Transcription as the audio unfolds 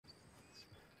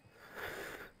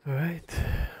Alright,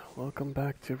 welcome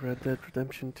back to Red Dead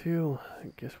Redemption 2.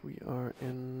 I guess we are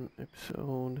in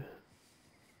episode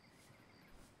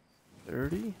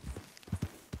 30.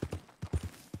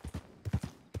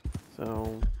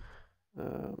 So,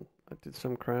 I did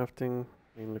some crafting,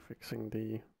 mainly fixing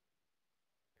the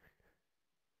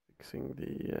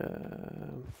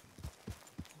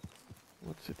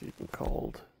what's it even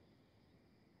called?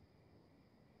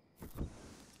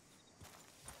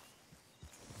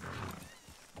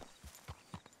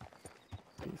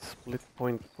 The split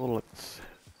point bullets.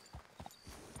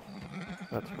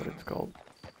 That's what it's called.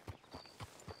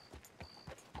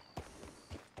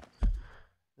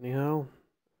 Anyhow,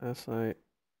 as I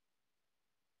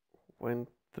went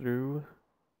through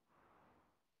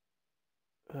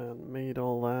and made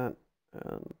all that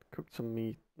and cooked some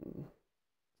meat and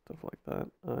stuff like that,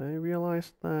 I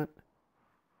realized that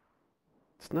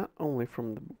it's not only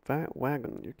from the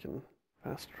wagon you can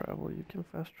fast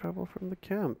travel from the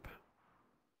camp.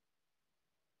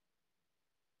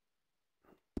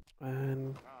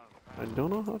 And I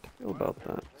don't know how to feel about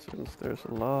that, since there's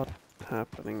a lot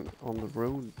happening on the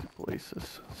road to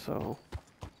places, so...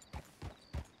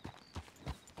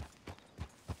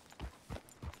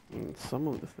 I mean, some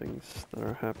of the things that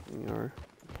are happening are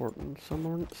important,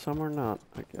 some are not,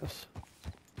 I guess.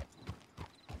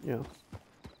 Yeah.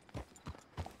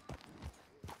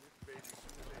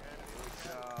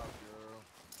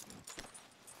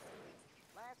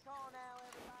 Last call now,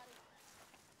 everybody.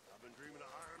 I've been dreaming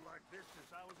of iron like this since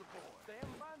I was a boy.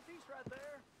 Damn fine piece right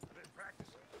there. Been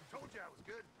practicing. Told you I was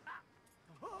good.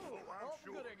 Oh, I'm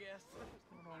sure. good, I guess.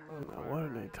 Oh, now what are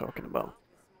they talking about?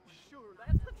 Sure,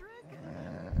 that's the trick.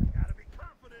 Gotta be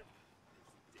confident.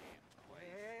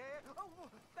 Hey, oh,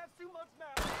 that's too much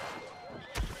now.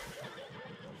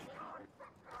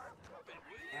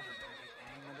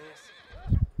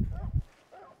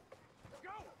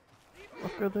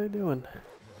 What are they doing?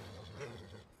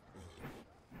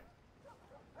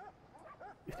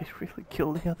 Did he really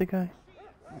kill the other guy?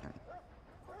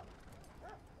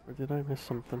 Or did I miss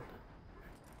something?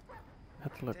 I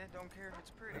had to look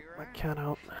my cat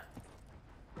out.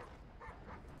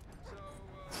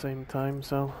 Same time,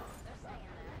 so...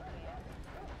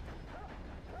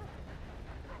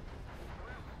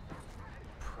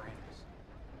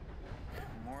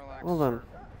 Well then.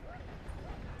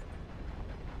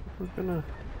 We're gonna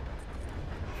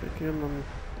check in on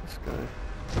this guy.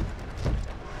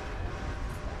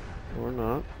 Or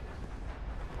not.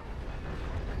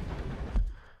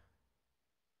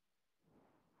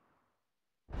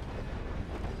 I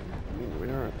mean, we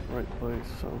are at the right place,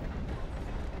 so...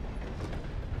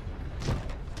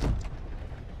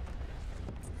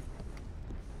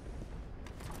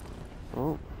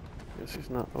 Oh, guess he's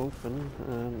not open,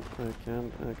 and I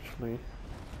can't actually...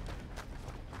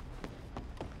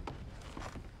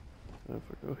 So if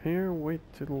we go here, wait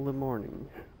till the morning.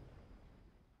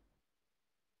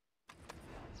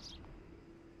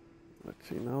 Let's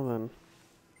see now then.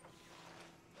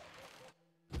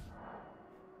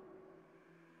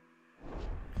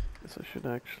 Guess I should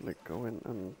actually go in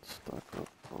and stock up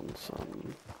on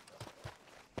some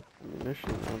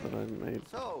ammunition now that I've made.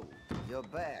 So, you're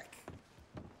back.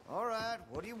 All right,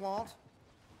 what do you want?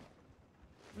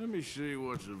 Let me see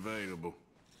what's available.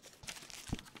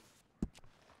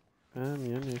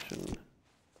 Ammunition.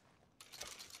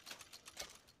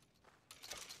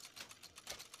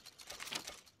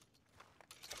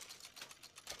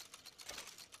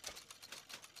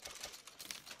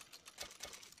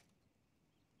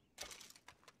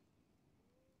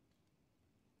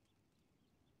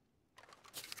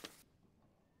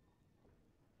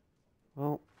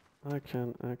 Well, I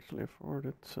can't actually afford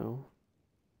it, so...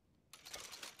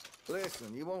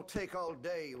 Listen, you won't take all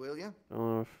day, will you? I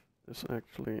don't know if this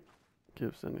actually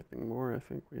gives anything more. I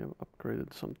think we have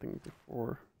upgraded something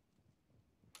before.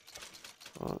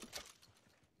 But...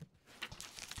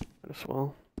 might as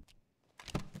well.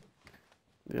 On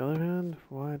the other hand,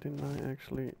 why didn't I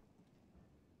actually...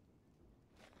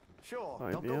 Sure,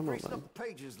 buy don't the go ammo greasing then? up the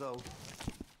pages, though.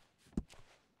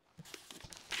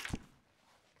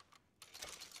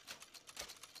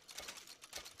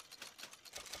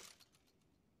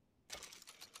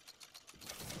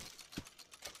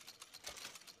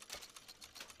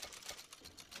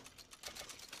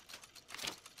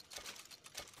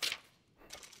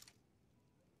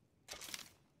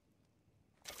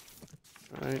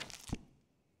 Alright.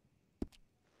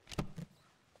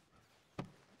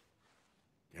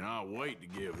 Cannot wait to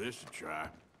give this a try.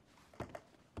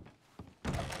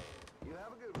 You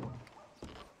have a good one.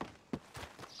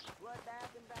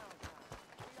 Bloodbath and Valentine.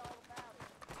 Read all about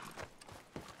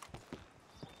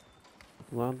it.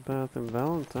 Bloodbath and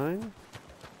Valentine.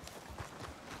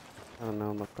 I don't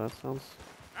know, but that sounds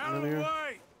Out of the familiar.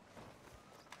 way!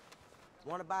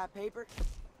 Want to buy paper?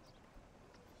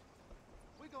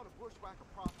 We're gonna bushwhack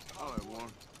a prop. I'll have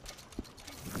one.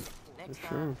 Next Sure.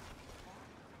 time.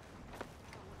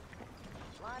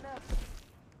 Line up.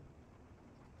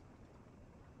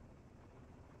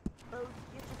 Rose,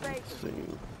 get your Let's paper.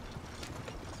 see.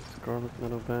 Scarlet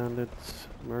Meadow Bandits,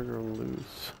 Murder on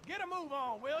Loose. Get a move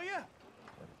on, will ya?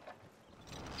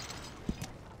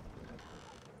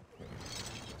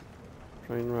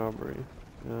 Train robbery.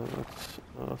 Yeah, that's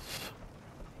us.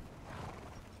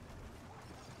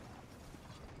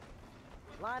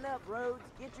 Line up, Rhodes.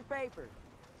 Get your paper.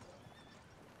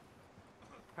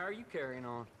 How are you carrying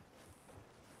on?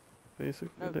 Basically,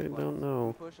 No they complaints. don't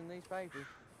know. Pushing these papers.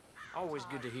 Always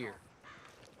good to hear.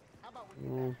 How about we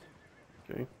get Oh,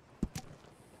 that okay.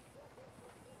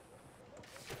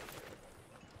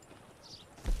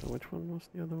 So which one was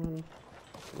the other one?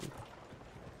 This one.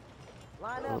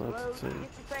 Line Oh, up, that's Rhodes. the Get same.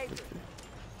 your paper.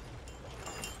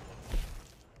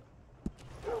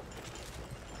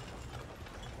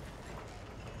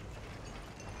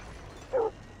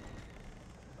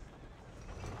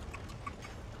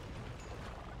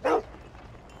 Okay.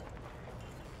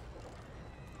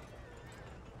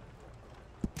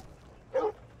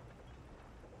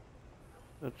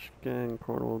 Dutch gang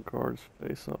Cornwall guards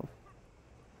face off.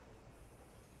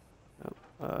 Yep,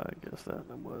 I guess that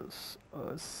was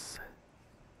us.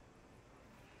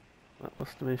 That was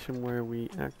the mission where we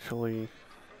actually,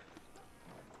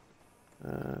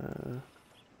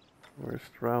 where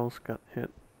Strauss got hit,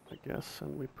 I guess,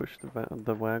 and we pushed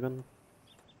the wagon.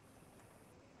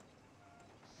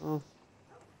 Oh,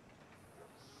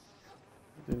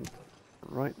 didn't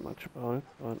write much about it,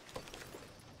 but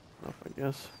enough, I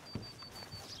guess.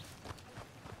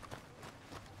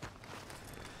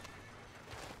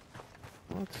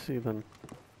 Let's see then.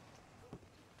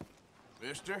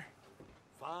 Mister?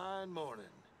 Fine morning.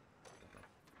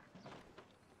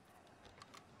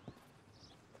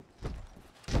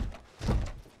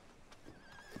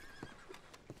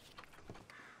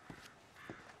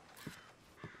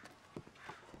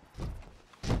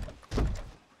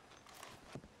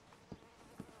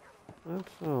 That's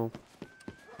so.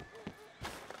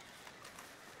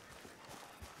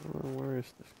 Where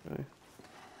is this guy?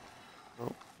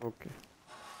 Oh, okay.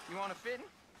 You want a fitting?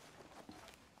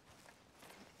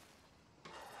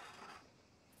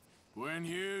 Gwen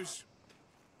Hughes?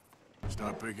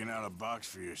 Start picking out a box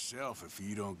for yourself if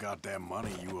you don't got that money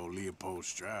you owe Leopold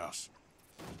Strauss.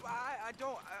 I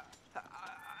don't.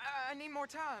 I need more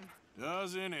time.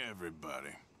 Doesn't everybody?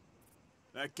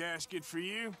 That casket for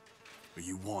you? Or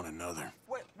you want another?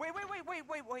 Wait.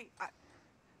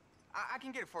 I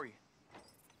can get it for you.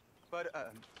 But,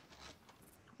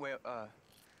 well,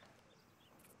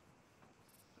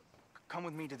 come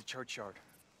with me to the churchyard.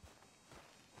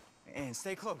 And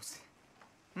stay close.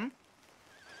 Hmm?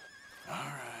 All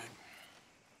right.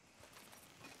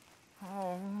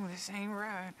 Oh, this ain't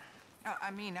right.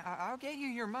 I mean, I'll get you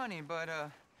your money, but,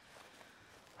 oh,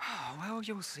 well,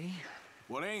 you'll see.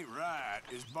 What ain't right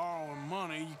is borrowing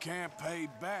money you can't pay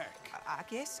back. I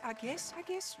guess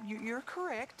you're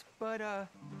correct, but,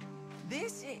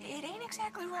 this, it ain't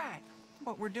exactly right,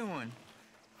 what we're doing.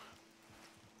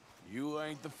 You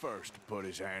ain't the first to put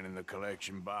his hand in the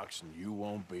collection box, and you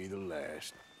won't be the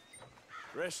last.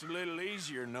 Rest a little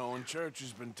easier knowing church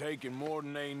has been taking more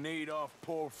than they need off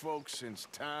poor folks since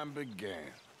time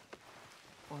began.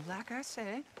 Well, like I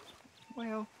said,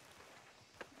 well,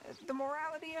 the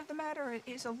morality of the matter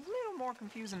is a little more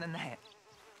confusing than that.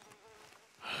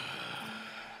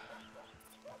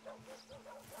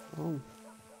 Oh,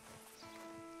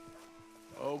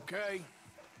 Okay.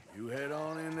 You head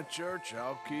on in the church,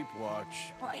 I'll keep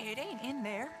watch. Well, it ain't in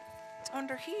there. It's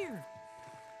under here.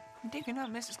 I'm digging up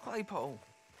Mrs. Claypole.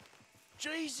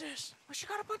 Jesus! Well, she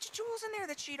got a bunch of jewels in there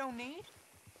that she don't need.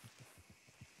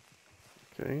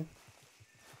 okay.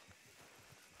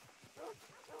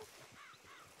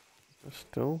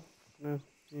 Still,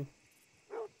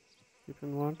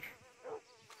 keeping watch.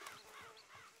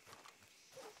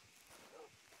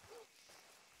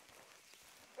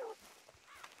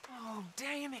 Oh,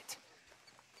 damn it.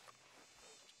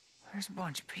 There's a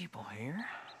bunch of people here.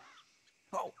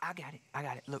 Oh, I got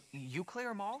it. Look, you clear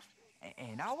them off,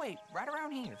 and I'll wait right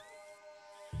around here.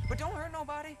 But don't hurt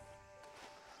nobody.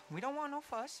 We don't want no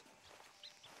fuss.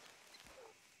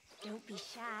 Don't be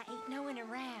shy, ain't no one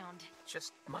around.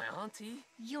 Just my auntie?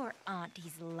 Your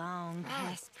auntie's long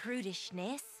past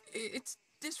prudishness. It's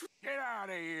this. Get out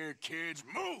of here, kids!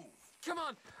 Move! Come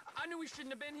on! I knew we shouldn't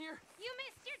have been here. You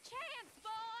missed your chance, boy!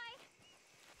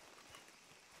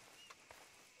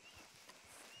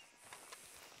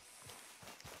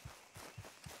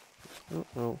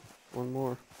 Oh, one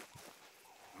more.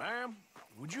 Ma'am,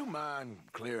 would you mind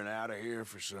clearing out of here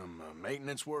for some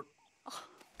maintenance work? Oh,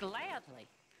 gladly.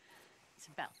 It's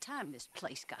about time this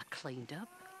place got cleaned up.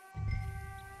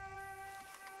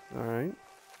 Alright.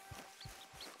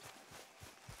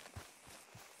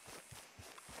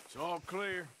 It's all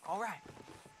clear. All right.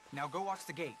 Now go watch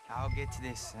the gate. I'll get to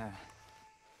this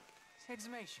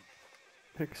exhumation.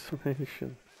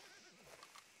 Exhumation.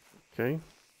 Okay.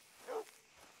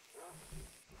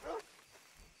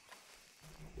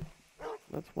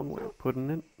 That's one way of putting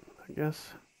it, I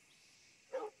guess.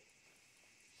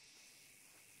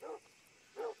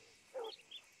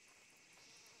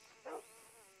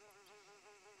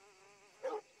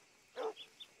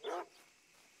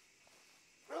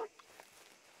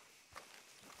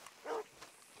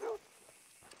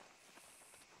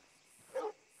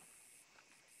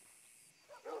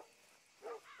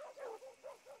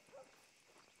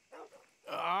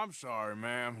 I'm sorry,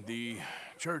 ma'am. The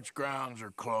church grounds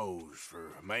are closed for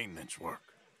maintenance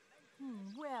work.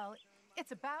 Well,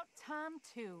 it's about time,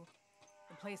 too.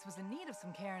 The place was in need of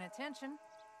some care and attention.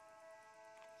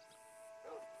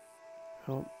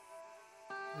 Oh,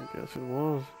 I guess it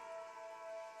was.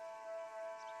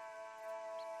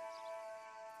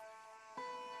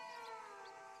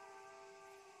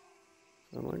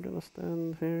 So am I gonna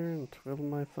stand here and twiddle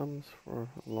my thumbs for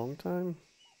a long time?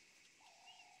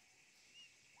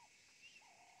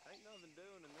 Ain't nothing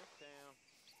doing in this town.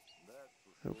 That's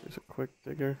for Hope sure. he's a quick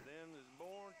digger. Them that's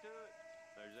born to it,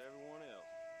 there's everyone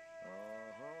else.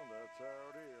 That's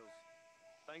how it is.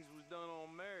 Things was done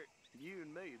on merit, you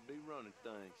and me'd be running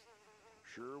things.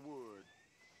 Sure would.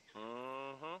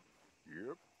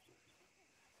 Yep.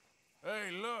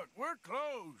 Hey, look, we're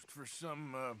closed for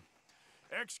some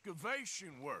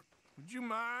excavation work. Would you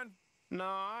mind? No,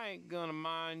 I ain't gonna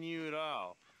mind you at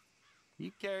all.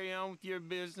 You carry on with your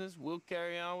business, we'll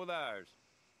carry on with ours.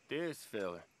 This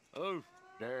fella. Oh,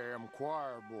 damn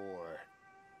choir boy.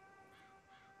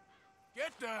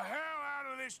 Get the hell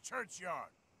out of this churchyard.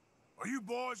 Are you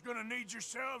boys gonna need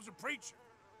yourselves a preacher?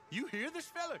 You hear this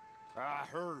fella? I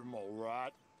heard him all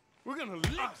right. We're gonna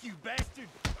lick you, bastard.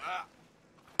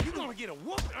 You're gonna get a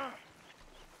whooping.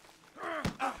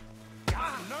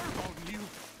 Got a nerve on you.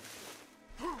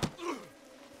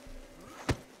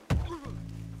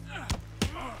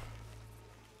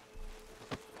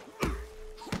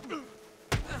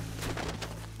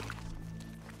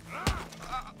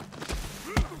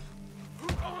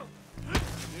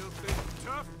 Still think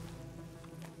tough?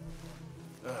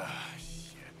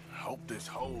 Shit. Hope this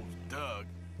hole's dug.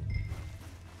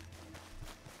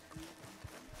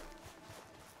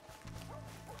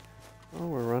 Oh,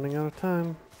 we're running out of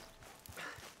time.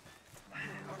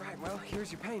 All right, well,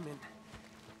 here's your payment.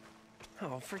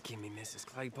 Oh, forgive me, Mrs.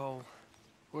 Claypole.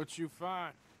 What you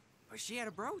find? But she had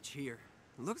a brooch here.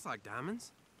 Looks like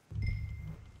diamonds.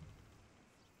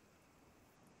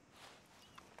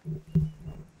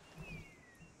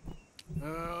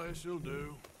 Oh, this'll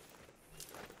do.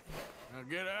 Now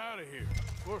get out of here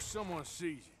before someone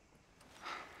sees you.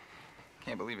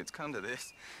 Can't believe it's come to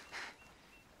this.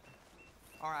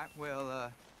 All right,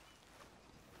 well,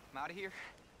 I'm out of here.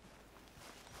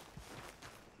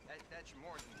 That should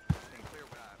more than clear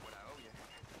what I owe you.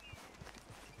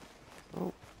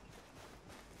 Oh.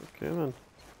 Okay then.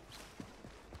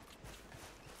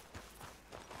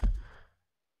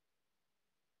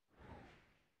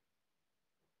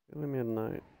 Early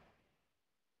midnight.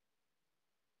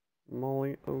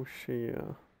 Molly O'Shea.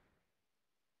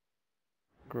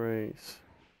 Grace.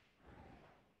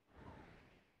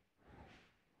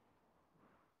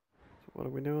 So what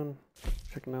are we doing?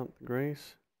 Checking out the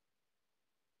Grace.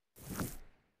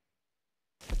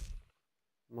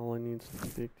 Molly needs to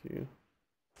speak to you.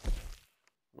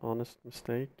 An honest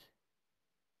mistake.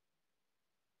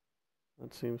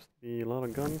 That seems to be a lot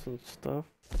of guns and stuff.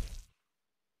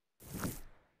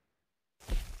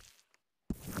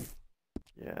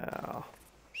 Yeah.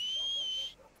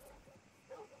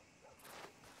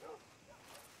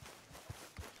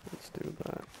 Let's do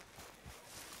that.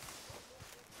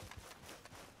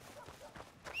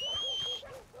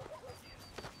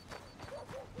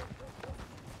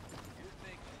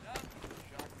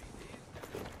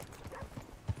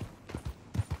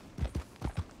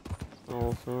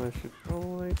 Also, I should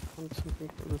probably find something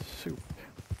for the soup.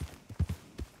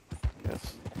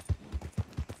 Yes.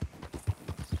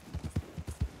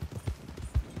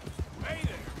 Hey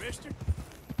there, mister.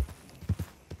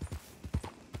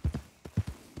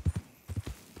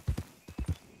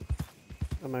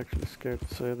 I'm actually scared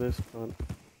to say this, but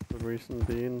the reason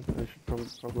being I should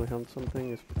probably hunt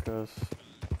something is because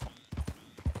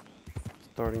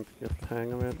starting to get the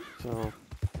hang of it, so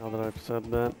now that I've said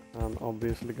that, I'm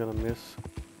obviously gonna miss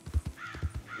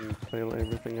and fail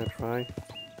everything I try.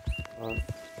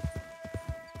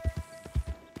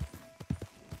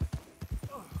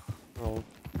 I'll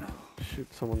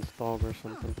shoot someone's dog or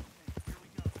something.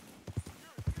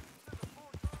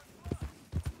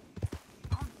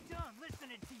 I'm done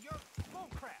listening to your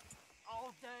bullcrap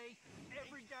all day,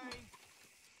 every day.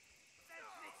 That's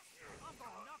it. I'm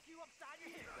gonna knock you upside your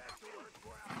head.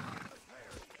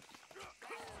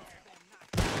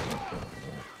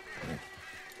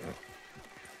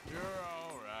 You're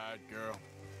all right, girl.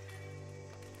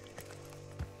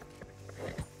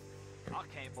 I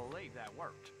can't believe that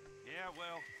worked. Yeah,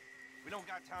 well, we don't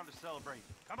got time to celebrate.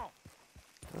 Come on.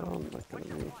 Oh, I'm not gonna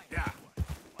be. Yeah.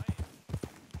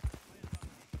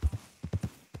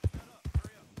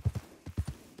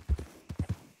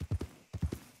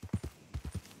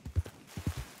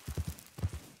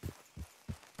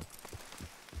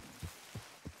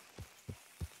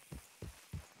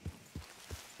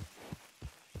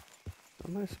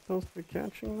 Am I supposed to be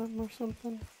catching them or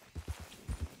something?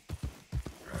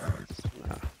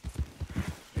 Nah.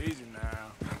 Easy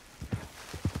now.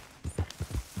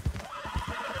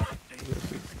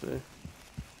 This is the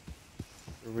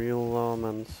real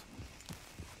lawman's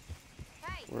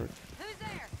Hey, work. who's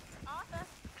there? Arthur?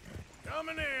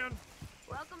 Coming in.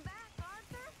 Welcome back,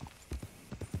 Arthur.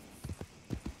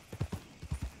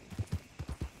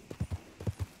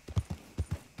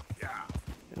 Yeah.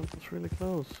 Yeah, it's really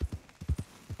close.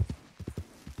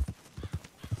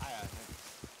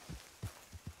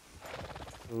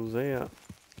 Hosea.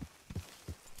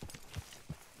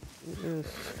 Yes.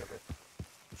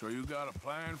 So you got a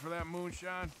plan for that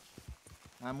moonshine?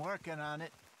 I'm working on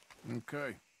it.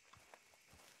 Okay.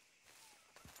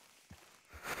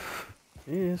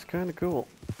 He is kind of cool.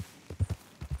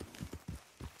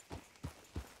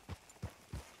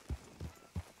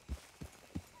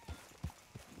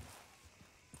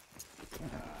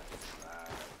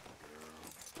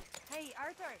 Hey,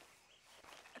 Arthur.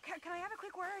 Can I have a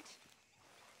quick word?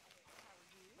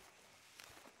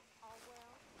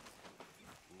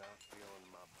 Not feeling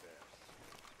my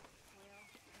best.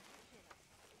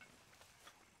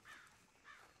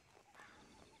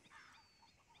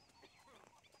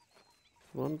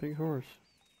 One big horse.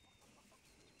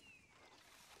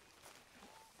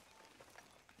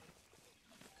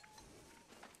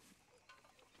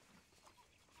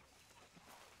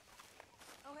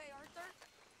 Oh, hey, Arthur.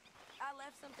 I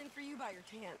left something for you by your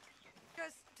tent.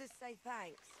 Just to say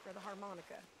thanks for the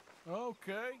harmonica.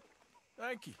 Okay.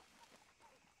 Thank you.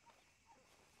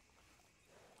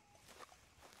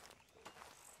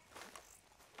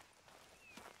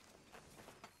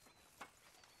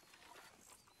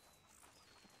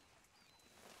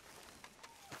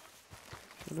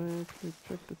 Should I actually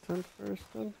check the tent first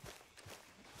then?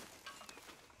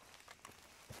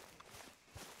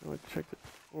 No, I checked it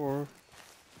before.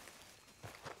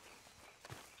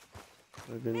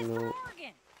 I didn't Mr. know.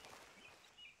 Morgan!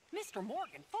 Mr.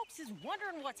 Morgan, folks is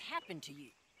wondering what's happened to you.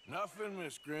 Nothing,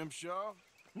 Miss Grimshaw.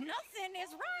 Nothing is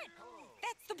right.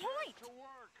 That's the point.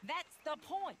 That's the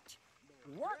point.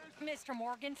 Work, Mr.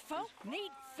 Morgan. Folk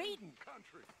need feeding.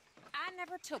 I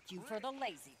never took you for the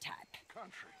lazy type.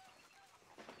 Country.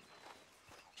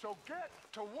 So get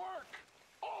to work,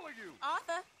 all of you.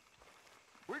 Arthur?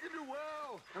 We can do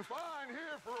well and fine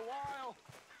here for a while.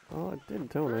 Oh, I did We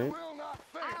donate. will not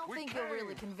think. I don't think you'll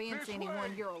really convince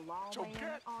anyone you're a So lawman,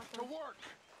 get Arthur. to work.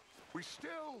 We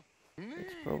still need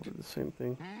It's probably the same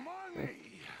thing.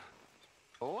 money.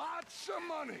 Lots of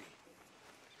money.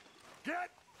 Get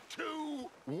to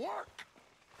work.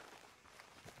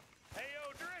 Hey,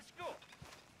 O'Driscoll!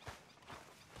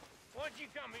 Why'd you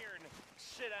come here and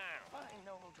sit down? I ain't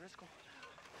no O'Driscoll.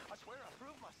 I swear I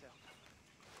proved myself.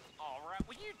 All right,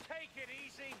 will you take it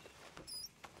easy?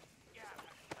 Yeah,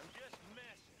 I'm just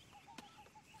messing.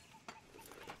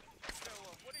 So,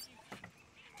 what are you...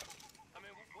 I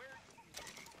mean, where...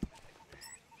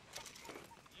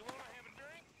 You want to have a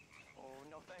drink? Oh,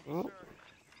 no thank Oh. you, sir.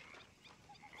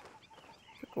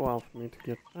 Took a while for me to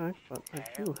get back, but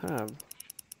I do have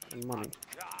some money.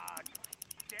 God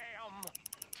damn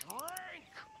drink!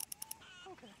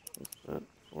 What's that?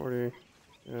 40.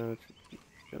 Yeah, it should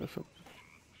get us up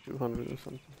to 200 or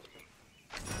something.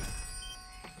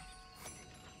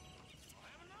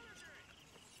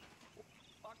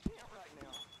 I can't right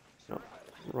now. No,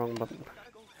 wrong button.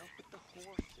 Gotta go help with the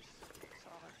horses.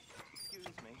 Sorry. Excuse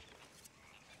me.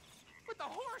 With the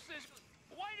horses?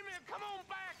 Wait a minute, come on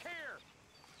back here!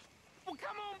 Well,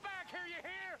 come on back here, you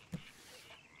hear?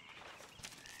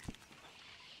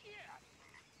 Yeah.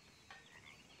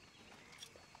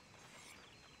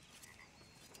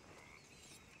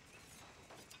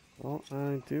 Well,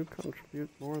 I do contribute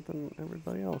more than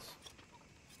everybody else.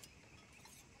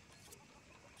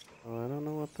 So I don't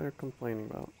know what they're complaining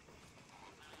about.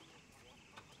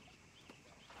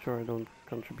 Sure, I don't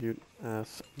contribute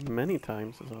as many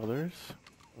times as others,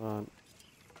 but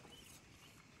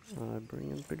I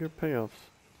bring in bigger payoffs.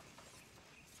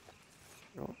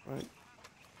 Oh, right.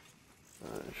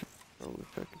 I should probably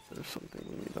check if there's something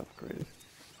we need upgraded.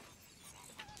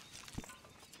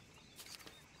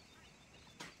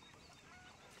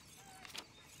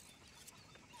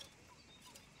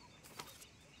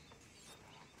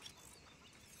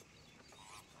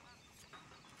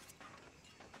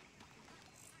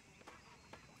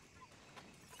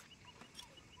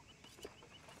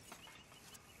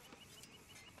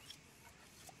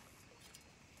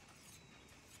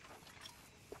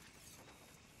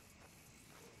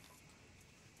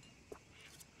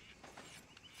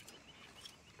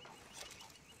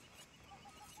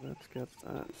 Let's get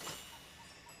that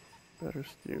better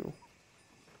stew.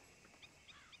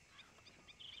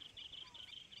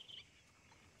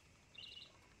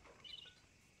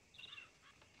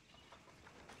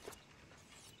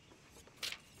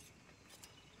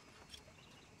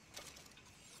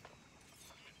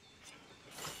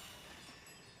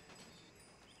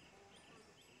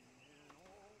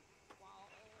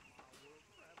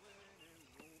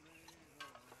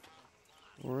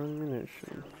 More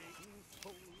ammunition.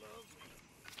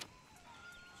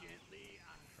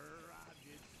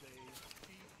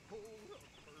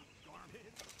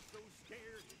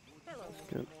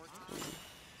 Get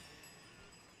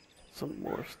some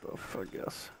more stuff, I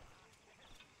guess.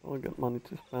 I'll get money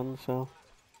to spend, so.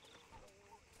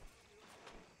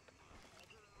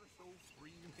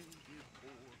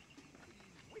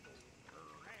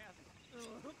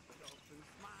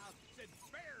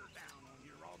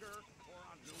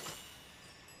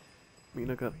 I mean,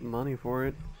 I got money for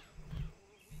it.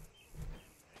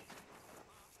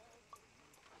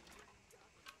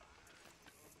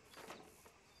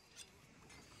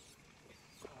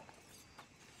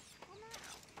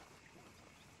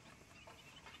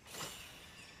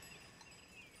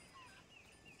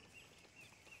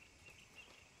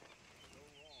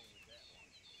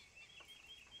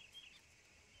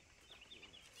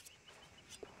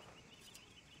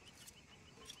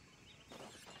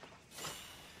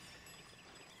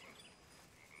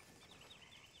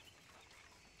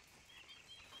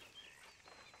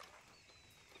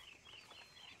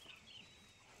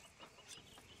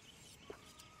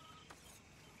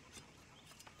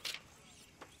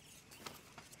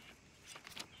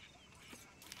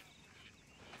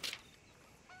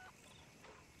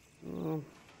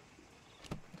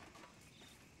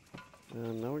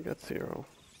 And now we got 0.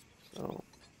 So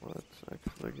let's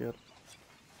actually get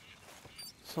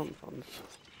some funds.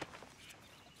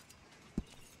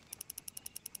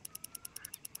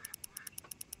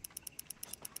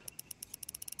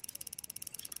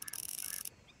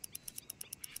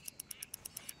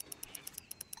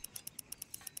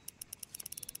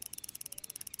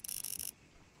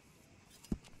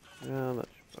 Yeah, that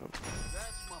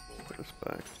should put us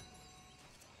back.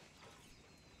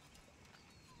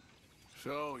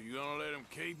 So, you gonna let him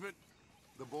keep it?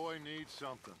 The boy needs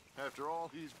something, after all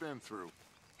he's been through.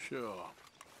 Sure.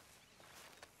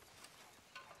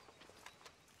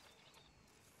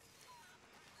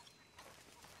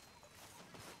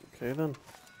 Okay then.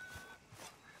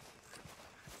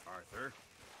 Arthur?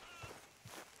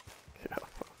 Yeah.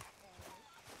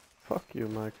 Fuck you,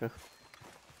 Micah.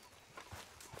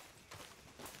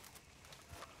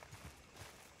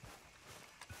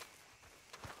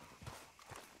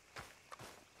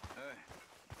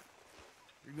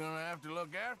 You're gonna have to look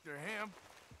after him.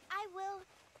 I will.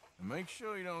 And make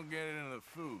sure you don't get it into the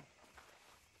food.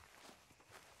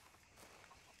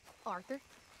 Arthur?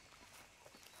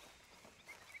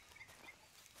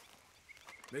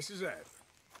 This is Arthur.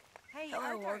 Hey,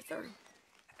 Hello, Arthur.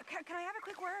 Can I have a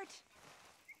quick word?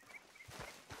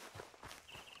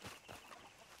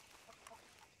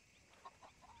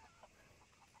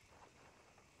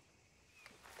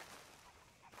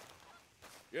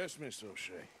 Yes, Miss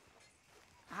O'Shea.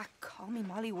 Ah, call me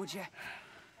Molly, would you?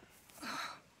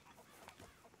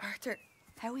 Arthur,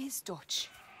 how is Dutch?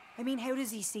 I mean, how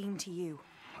does he seem to you?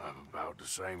 I'm about the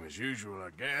same as usual, I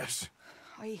guess.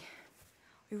 I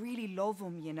really love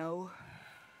him, you know.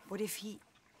 But if he...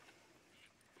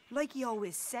 Like he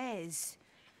always says,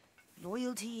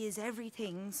 loyalty is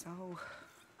everything, so...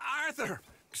 Arthur!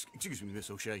 Excuse me,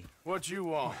 Miss O'Shea. What you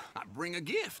want? I bring a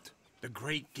gift. The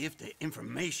great gift of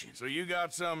information. So you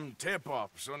got some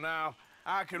tip-off. So now,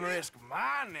 I can risk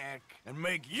my neck and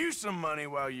make you some money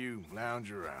while you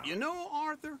lounge around. You know,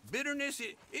 Arthur, bitterness,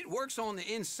 it works on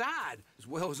the inside as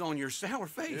well as on your sour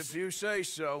face. If you say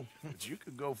so. But you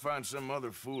could go find some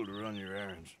other fool to run your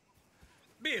errands.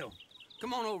 Bill,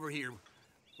 come on over here.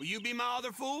 Will you be my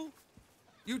other fool?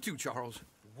 You too, Charles.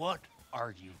 What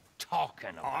are you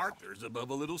talking about? Arthur's above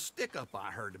a little stick-up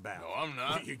I heard about. No, I'm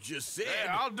not. You just said... Hey,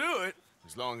 I'll do it,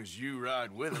 as long as you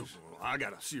ride with us. I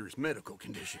got a serious medical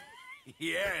condition.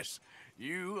 Yes,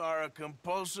 you are a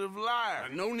compulsive liar.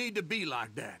 No need to be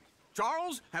like that.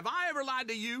 Charles, have I ever lied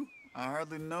to you? I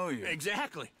hardly know you.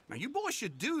 Exactly. Now, you boys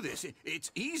should do this.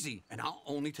 It's easy, and I'll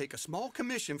only take a small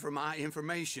commission for my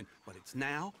information. But it's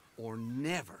now or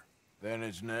never. Then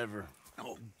it's never.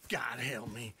 Oh, God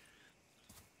help me.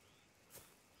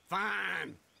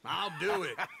 Fine, I'll do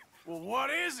it. Well, what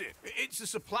is it? It's a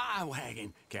supply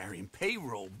wagon carrying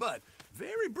payroll, but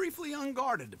very briefly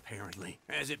unguarded, apparently,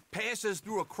 as it passes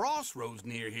through a crossroads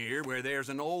near here where there's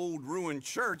an old ruined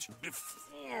church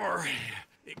before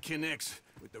it connects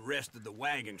with the rest of the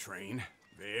wagon train.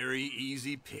 Very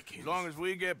easy pickings. As long as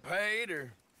we get paid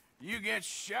or you get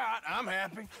shot, I'm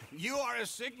happy. You are a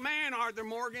sick man, Arthur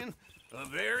Morgan. A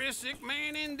very sick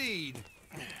man indeed.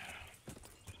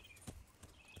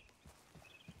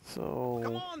 So...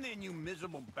 Come on then, you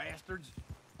miserable bastards.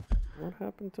 What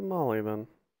happened to Molly then?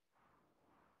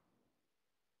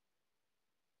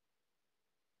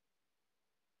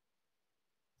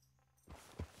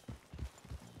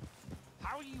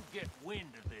 How you get wind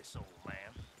of this, old man?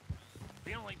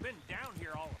 We only been down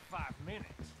here all of 5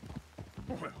 minutes.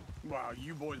 Well, while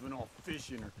you boys been off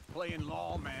fishing or playing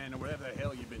lawman or whatever the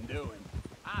hell you've been doing,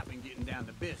 I've been getting down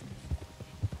to business.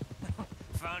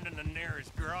 Finding the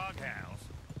nearest grog house.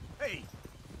 Hey,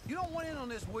 you don't want in on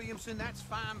this, Williamson, that's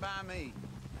fine by me.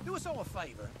 Do us all a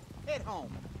favor. Head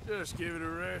home. Just give it a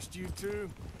rest, you two.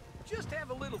 Just have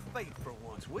a little faith for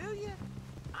once, will you?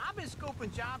 I've been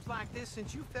scoping jobs like this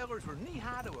since you fellers were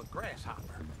knee-high to a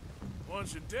grasshopper.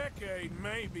 Once a decade,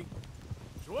 maybe.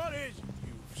 So what is it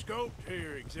you've scoped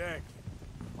here exactly?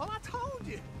 Well, I told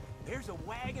you. There's a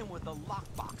wagon with a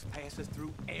lockbox passes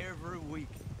through every week.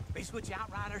 They switch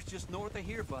outriders just north of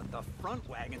here, but the front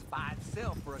wagon's by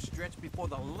itself for a stretch before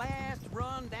the last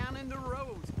run down in the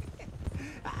roads.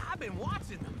 I've been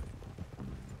watching them.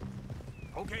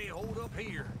 Okay, hold up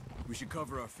here. We should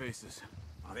cover our faces.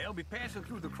 They'll be passing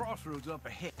through the crossroads up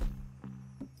ahead.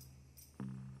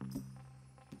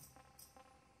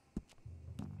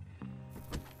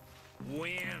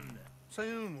 When?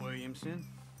 Soon, Williamson.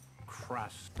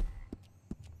 Christ.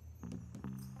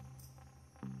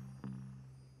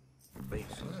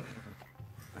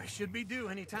 I should be due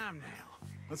any time now.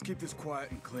 Let's keep this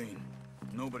quiet and clean.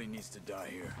 Nobody needs to die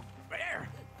here. There!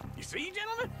 You see,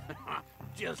 gentlemen?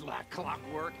 Just like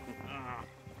clockwork.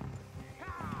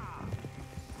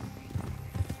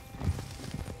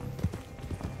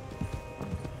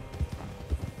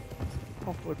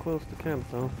 Awfully close to camp,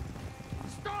 though.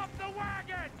 Stop the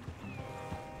wagon!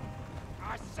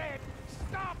 I said,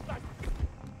 stop the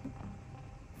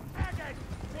wagon!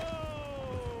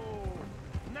 Whoa!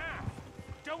 Now,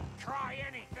 don't try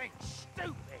anything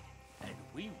stupid, and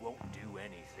we won't do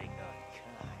anything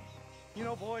unkind. You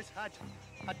know, boys, I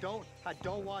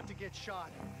don't want to get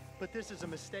shot, but this is a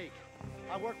mistake.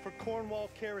 I work for Cornwall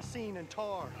Kerosene and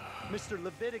Tar, Mr.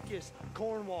 Leviticus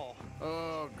Cornwall.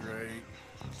 Oh, great.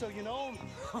 So you know him?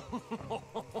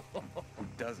 Who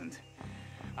doesn't?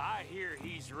 I hear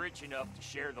he's rich enough to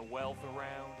share the wealth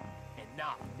around and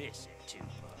not miss it too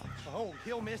much. Oh,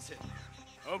 he'll miss it.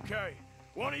 Okay,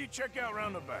 why don't you check out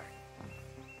round the back?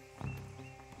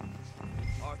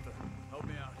 Arthur, help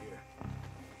me out here.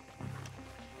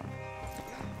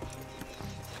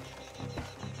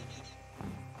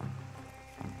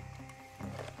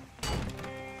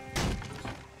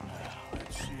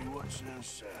 Let's see what's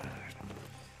inside.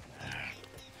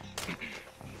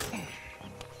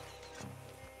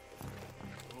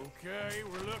 Okay,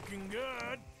 we're looking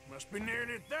good. Must be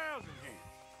nearly 1,000 here.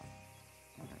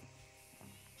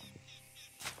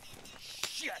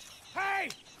 Shit! Hey! I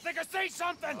think I see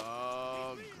something!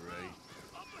 Oh, great.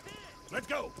 Let's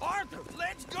go! Arthur,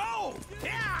 let's go!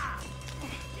 Yeah!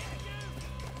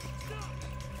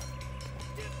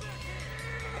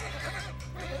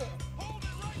 Hold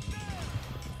it right there!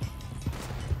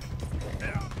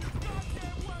 Drop your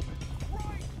goddamn weapon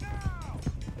right now!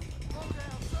 Slow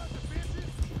down, sons of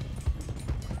bitches!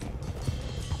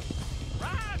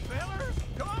 Ride, fellers!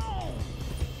 Come on!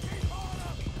 Keep on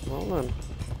up! Well then.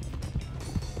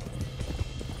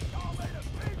 Y'all made a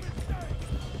big mistake!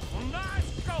 Well, nice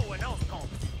going, Uncle!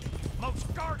 Most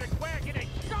guarded wagon in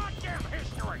goddamn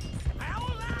history! How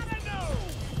was I to know?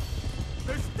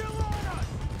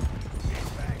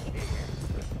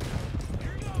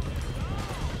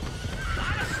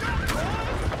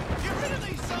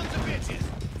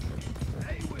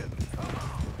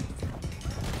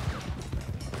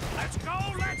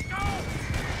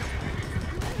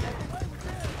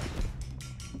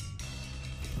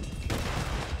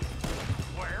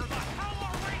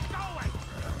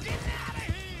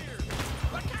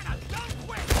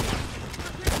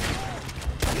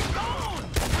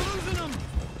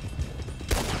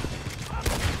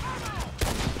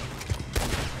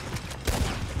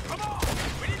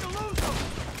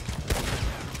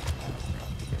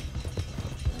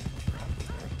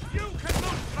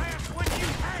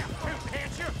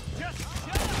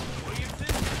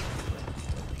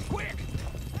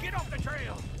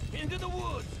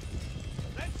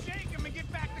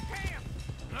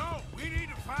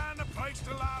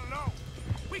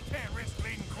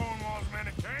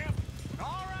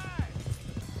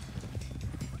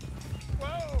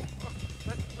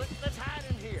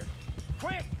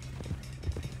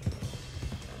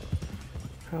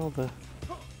 How the...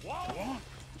 What?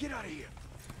 Get out of here.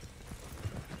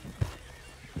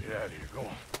 Get out of here. Go on.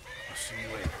 I'll see you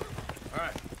later. All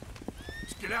right.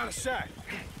 Let's get out of sight.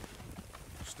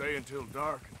 Stay until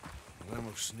dark, and then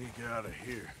we'll sneak out of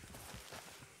here.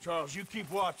 Charles, you keep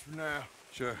watch for now.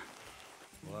 Sure.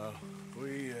 Well,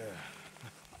 we,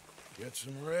 get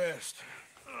some rest.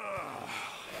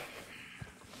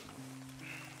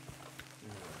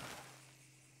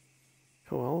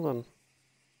 Cool, then.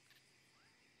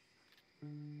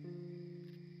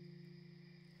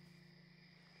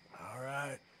 All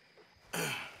right.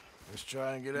 Let's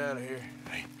try and get out of here.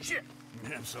 Hey, shit!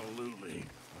 Absolutely.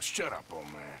 Well, shut up, old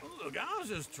man. Look, I was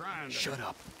just trying to... Shut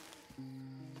up.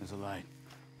 There's a light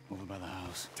over by the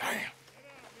house. Damn.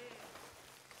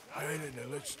 Hey,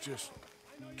 let's just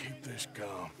keep this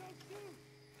calm.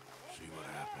 See what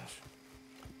happens.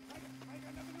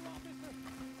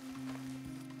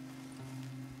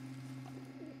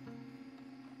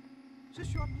 Is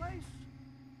this your place?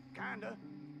 Kinda.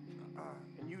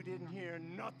 And you didn't hear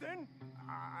nothing?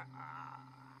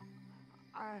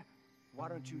 Why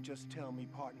don't you just tell me,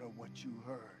 partner, what you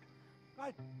heard? Go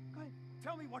ahead,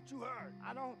 tell me what you heard.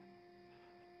 I don't...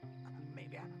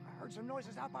 Maybe I heard some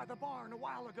noises out by the barn a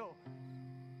while ago.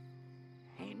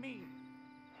 Ain't me.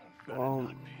 All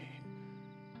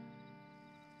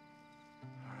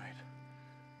right.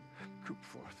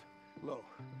 Coopforth. Low.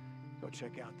 Go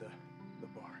check out the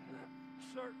barn.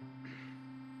 Sir.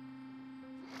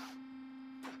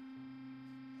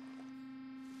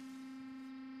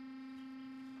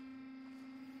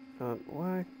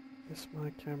 Why is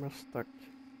my camera stuck?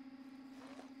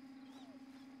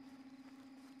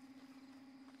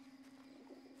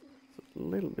 It's a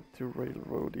little bit too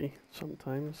railroady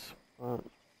sometimes, but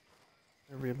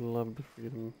I really love the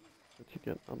freedom that you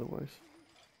get otherwise.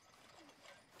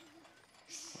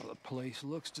 Well, the place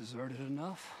looks deserted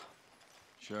enough.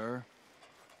 Sure.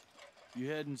 You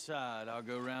head inside, I'll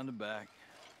go round the back.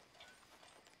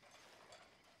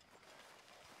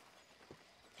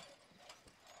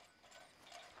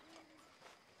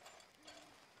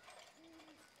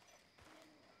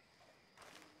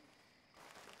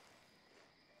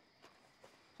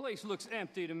 Place looks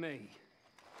empty to me.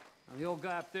 Now, the old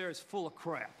guy up there is full of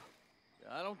crap.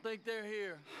 I don't think they're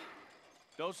here.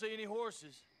 Don't see any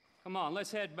horses. Come on,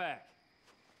 let's head back.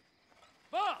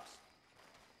 Boss!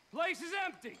 Place is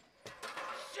empty!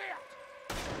 Shit!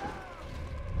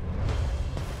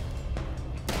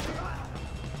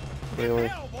 Really?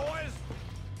 Hell, boys!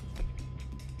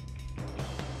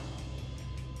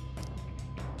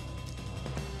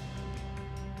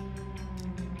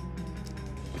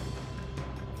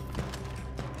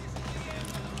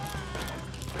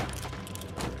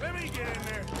 Let me get in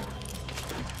there.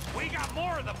 We got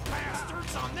more of the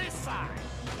bastards on this side.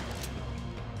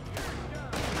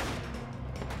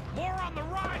 More on the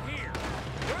right here.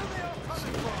 Where are they all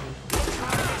coming from? Looks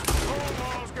like this coal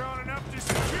wall's gone enough to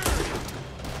security.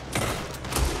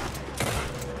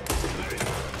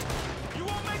 You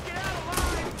won't make it out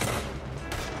alive.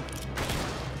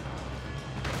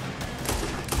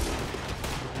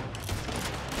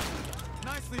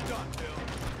 Nicely done, Bill.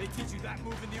 They teach you that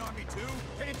move in the army, too?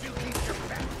 Can't you keep your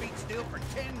fat feet still for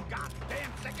 10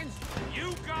 goddamn seconds?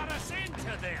 You got us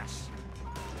into this.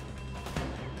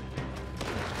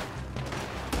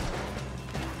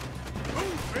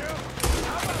 Move, Bill.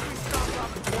 How about we stop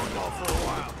robbing Cornwall for a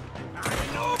while? I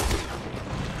didn't know.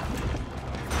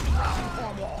 Robbing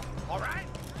Cornwall, all right?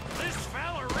 This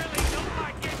fella really don't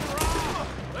like getting robbed.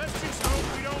 Let's just hope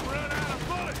we don't run out of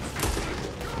bullets.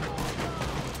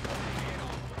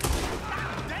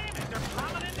 God damn it, they're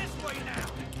coming in this way now.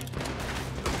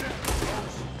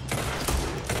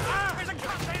 There's a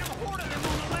goddamn horde of them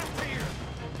on the left here.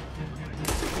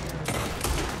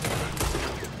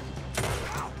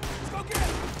 Let's go get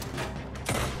them.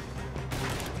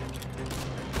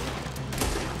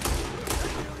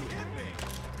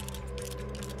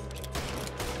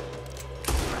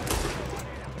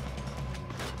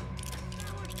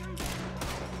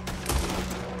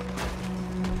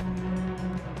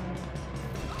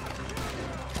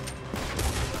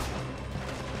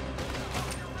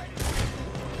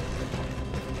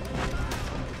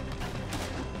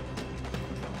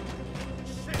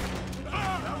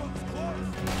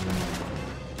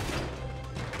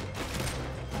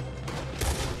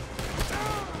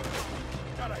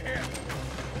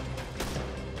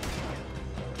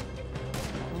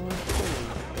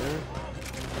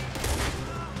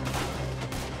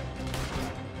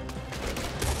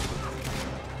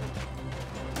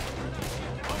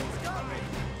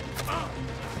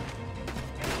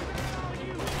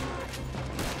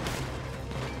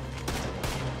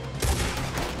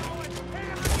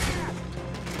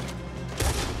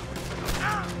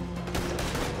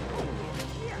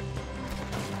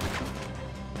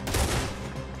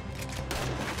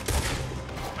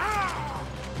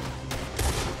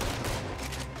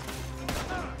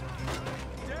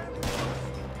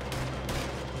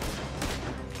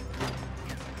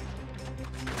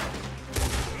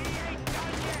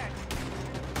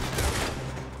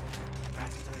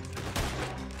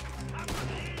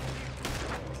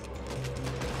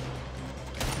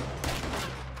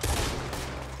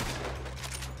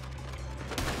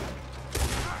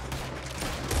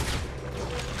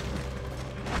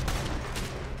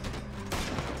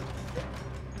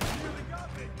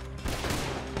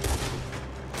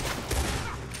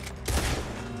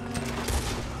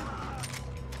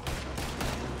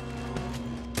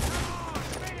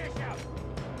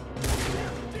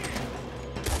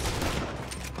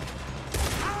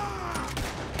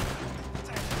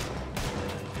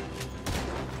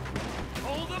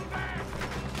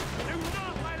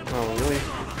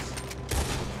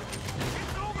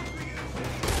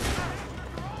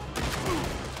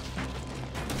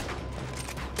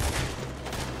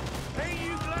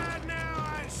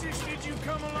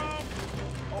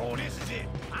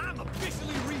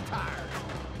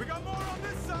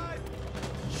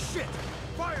 Shit!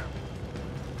 Fire!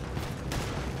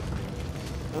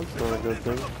 That's not a good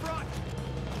thing.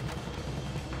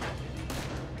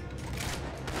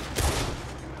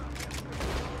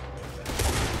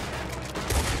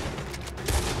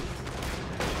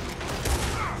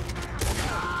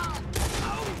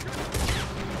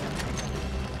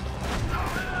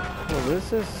 Well, this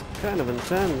is kind of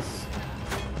intense.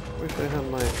 Wish I had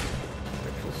my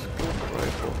actual scope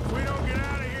rifle. If we don't get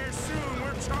out of here soon,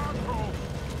 we're charcoal.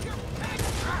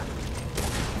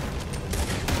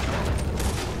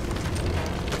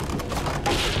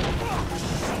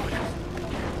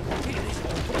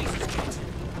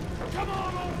 Come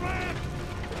on, old man!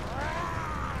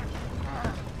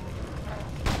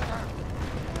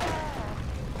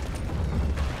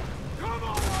 Come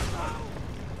on,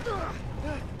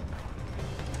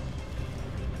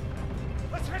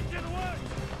 let's head to the woods!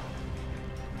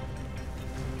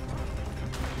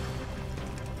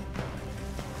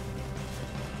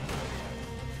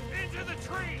 Into the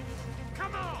trees!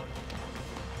 Come on!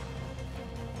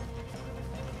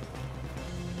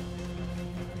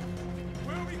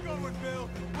 Where are we going, Bill?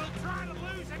 We'll try to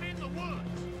lose him in the woods!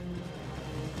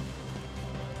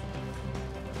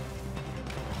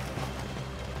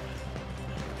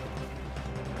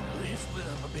 They split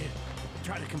up a bit.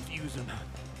 Try to confuse them.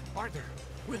 Arthur,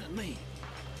 with me.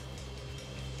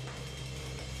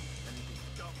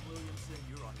 Dump Williamson,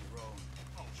 you're on your own.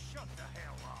 Oh, shut the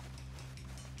hell up!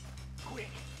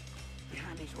 Quick!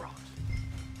 Behind these rocks.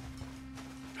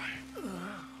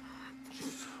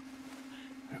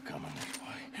 They're coming this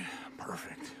way.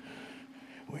 Perfect.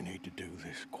 We need to do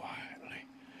this quietly.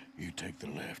 You take the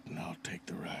left and I'll take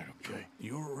the right, okay?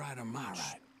 Your right or my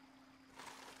right?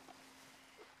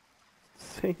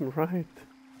 Same right.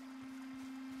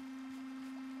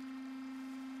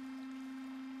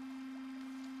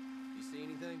 You see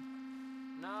anything?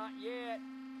 Not yet.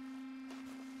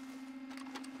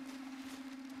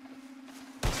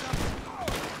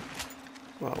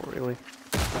 Wow, really?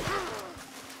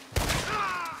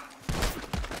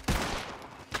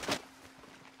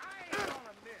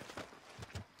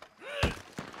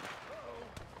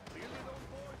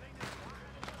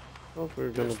 Thought we were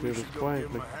gonna do this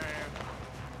quietly.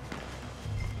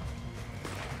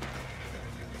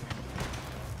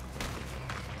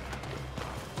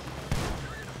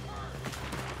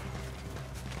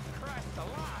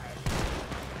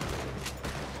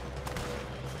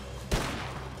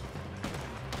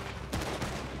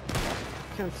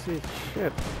 Can't see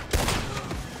shit.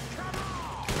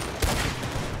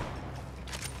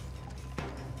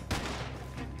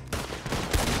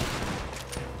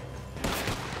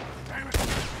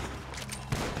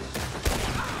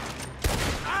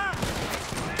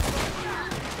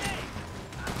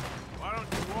 Why don't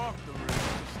you walk the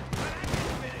rest?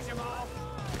 Finish him off.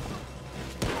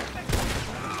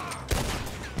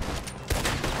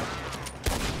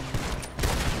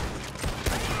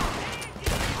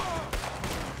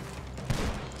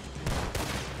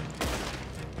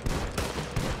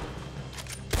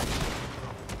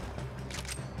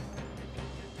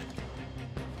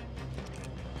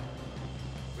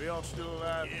 We all still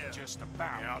alive? Yeah. Just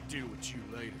about. Yeah, I'll deal with you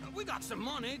later. We got some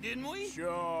money, didn't we?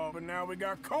 Sure, but now we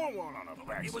got Cornwall on our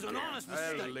backs. It was an honest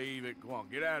I'll mistake. leave it. Go on,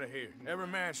 get out of here. Every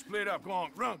man split up. Go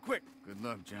on, run, quick. Good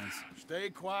luck, gents.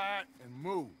 Stay quiet and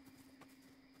move.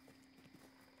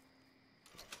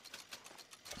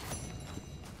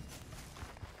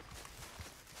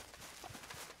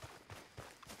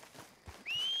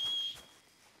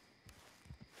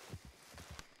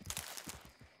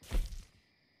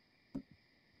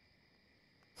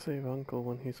 Save Uncle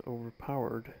when he's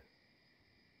overpowered.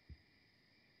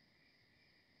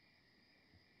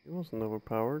 He wasn't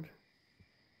overpowered.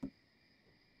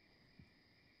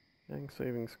 Gang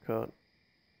savings cut.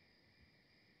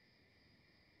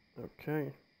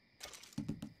 Okay.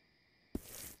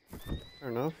 Fair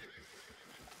enough.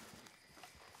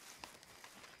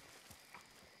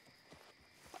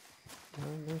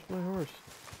 And there's my horse.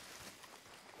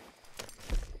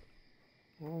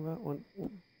 Well, that went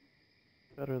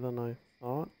better than I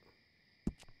thought.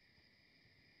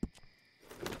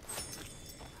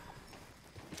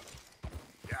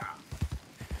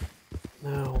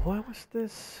 Now, why was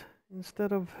this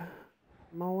instead of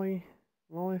Molly's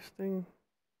thing?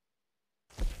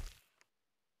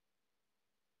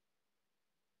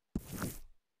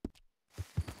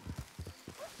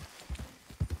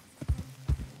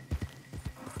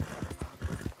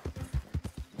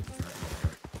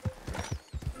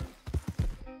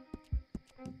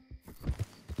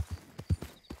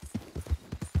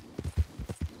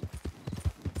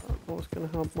 What was gonna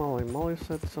help Molly? Molly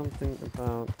said something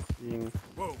about being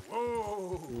Whoa,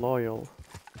 whoa!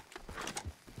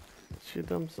 she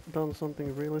done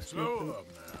something really stupid? Slow up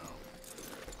now.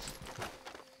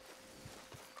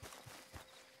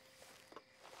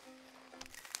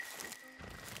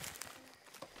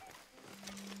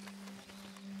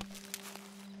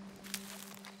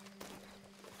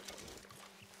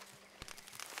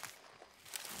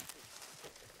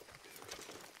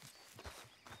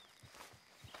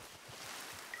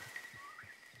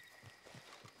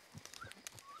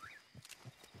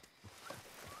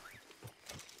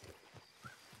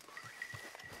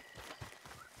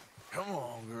 Come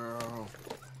on, girl.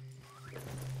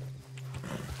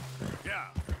 Yeah.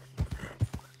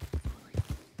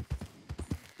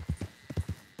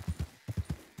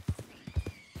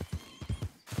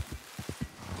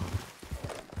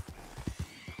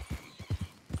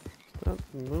 Is that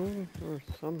the moon or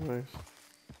sunrise?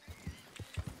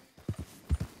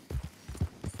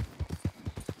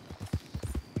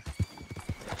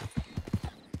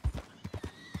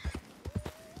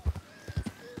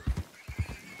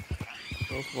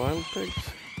 Those wild pigs?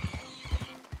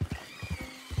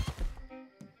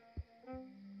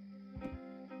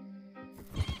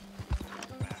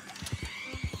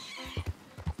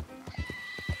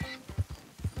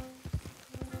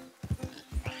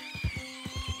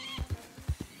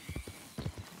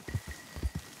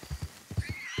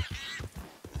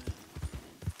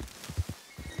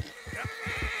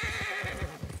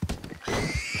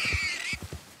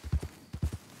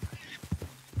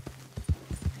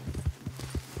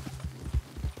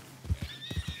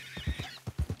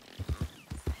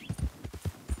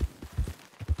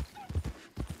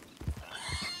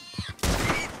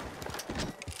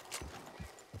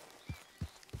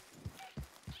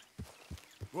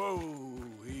 Whoa,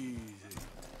 easy.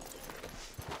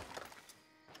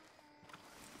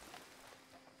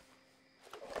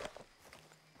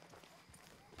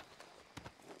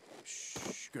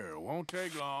 Shh, girl, won't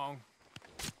take long.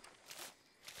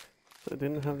 So I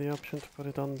didn't have the option to put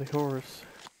it on the horse.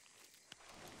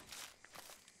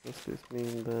 Does this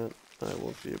mean that I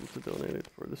won't be able to donate it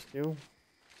for the stew?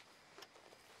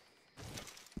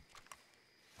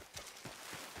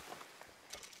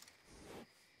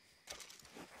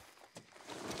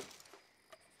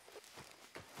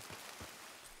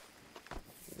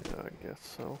 Yeah, I guess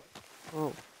so.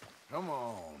 Oh. Come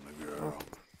on, girl. Oh,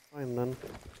 fine then.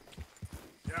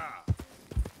 Yeah.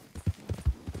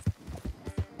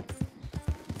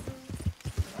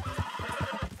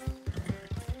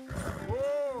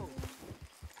 Whoa!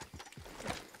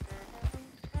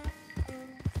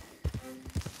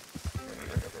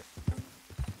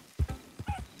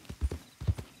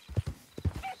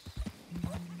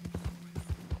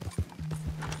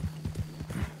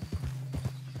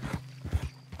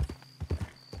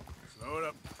 Slow it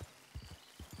up.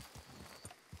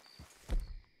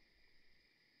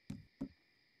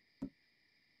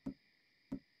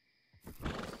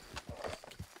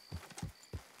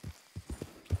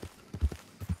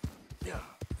 Yeah.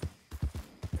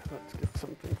 Let's get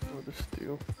something for the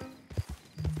stew.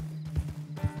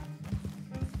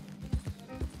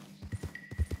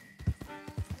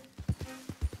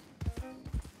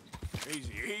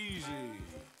 Easy, easy.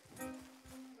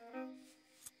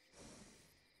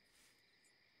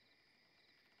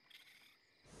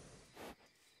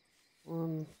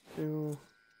 One, two,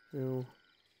 two.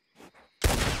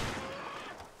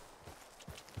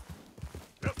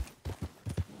 Yep.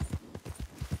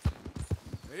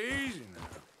 Easy now.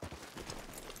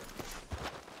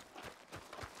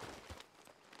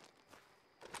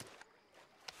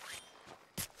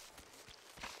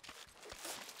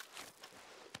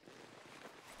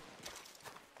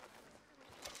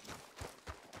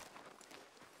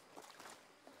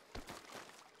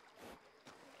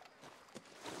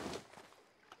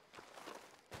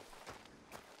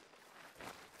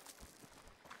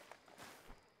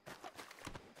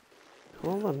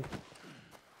 Hold on.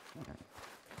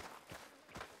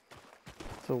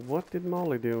 So what did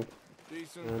Molly do?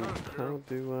 Decent And hunt, how girl.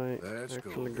 do I That's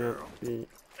actually cool, get girl. the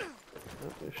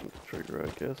mission to trigger, I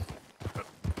guess?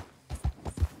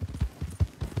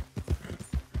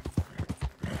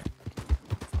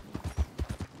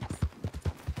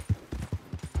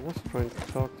 I was trying to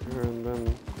talk to her and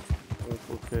then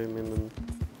Uncle came in and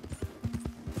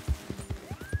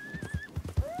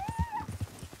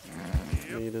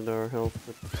needed our help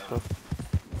with stuff.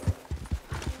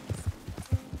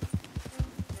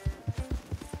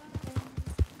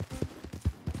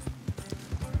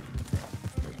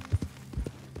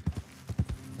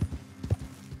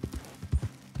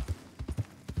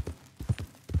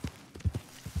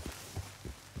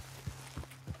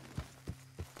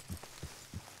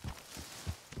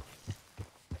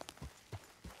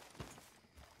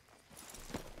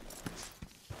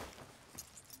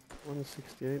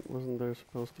 168, wasn't there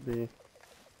supposed to be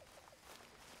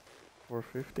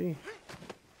 450?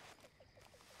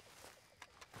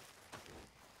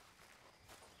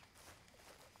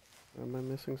 Am I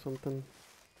missing something?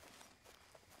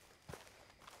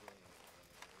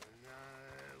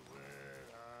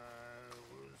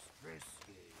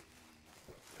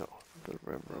 Oh, the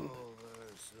Reverend. Over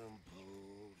some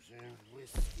potion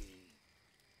whiskey,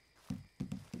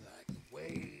 like the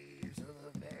waves of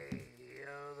the bay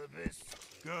of the Biscay.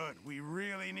 Good, we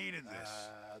really needed this.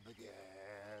 I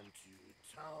began to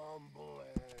tumble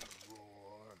and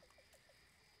roar.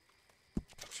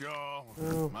 Sure,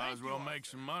 Oh. might as well make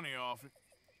some money off it.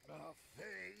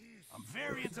 I'm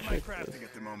very into my crafting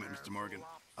at the moment, Mr. Morgan.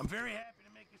 I'm very happy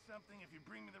to make you something if you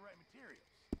bring me the right materials.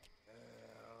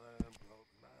 Ellen broke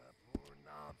my poor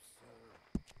knob, sir.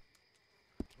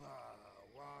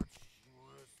 Watch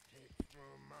was picked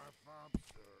from my fob,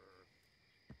 sir.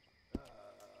 Never.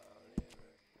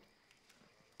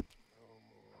 No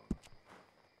more.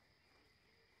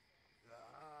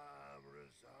 I'm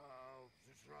resolved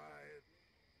to try it.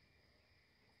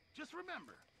 Just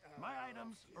remember, my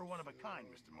items are one of a kind,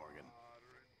 Mr. Morgan.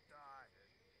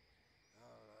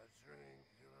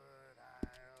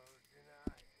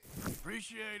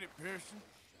 Appreciate it, Pearson.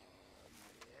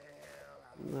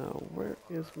 Now, where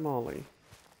is Molly?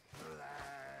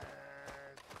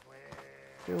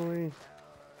 Joey.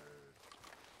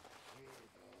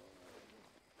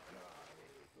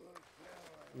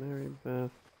 Mary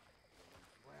Beth.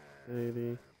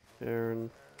 Sadie.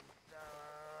 Karen.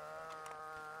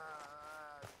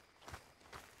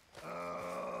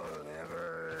 I'll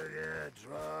never get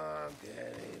drunk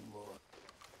anymore.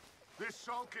 This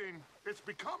sulking, it's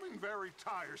becoming very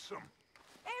tiresome.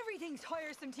 Everything's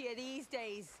tiresome to you these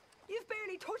days. You've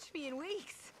barely touched me in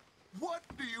weeks. What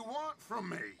do you want from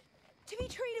me? To be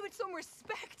treated with some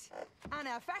respect and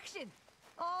affection.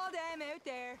 All them out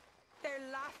there, they're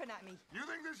laughing at me. You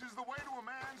think this is the way to a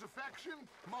man's affection?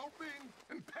 Moping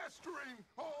and pestering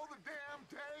all the damn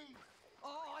day?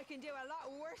 Oh, I can do a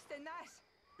lot worse than that.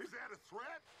 Is that a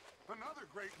threat? Another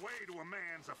great way to a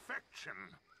man's affection.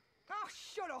 Oh,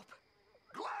 shut up.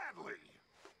 Gladly.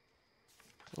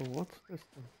 Oh, what's this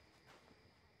then?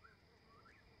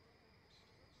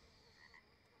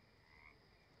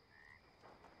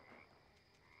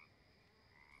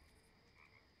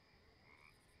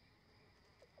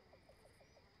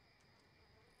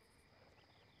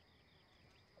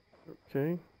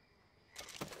 Okay.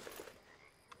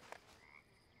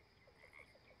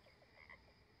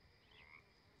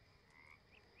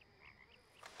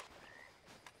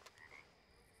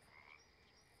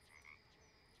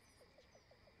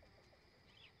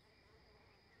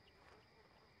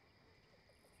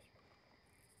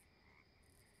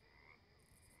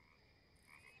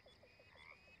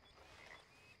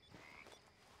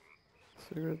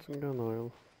 Cigarettes and gun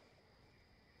oil.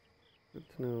 Good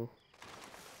to know.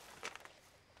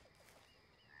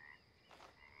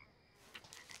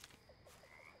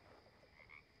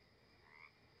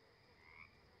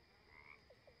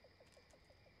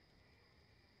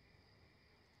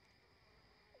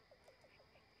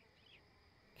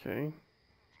 Okay.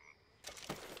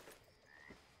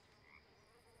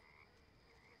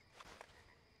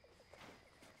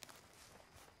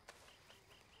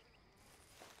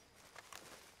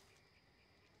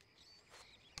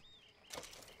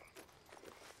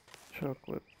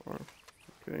 Chocolate bar.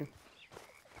 Okay.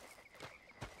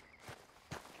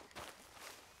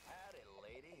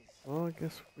 Well, I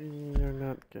guess we are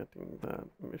not getting that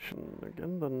mission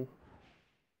again then.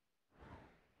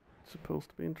 It's supposed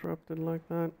to be interrupted like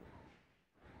that.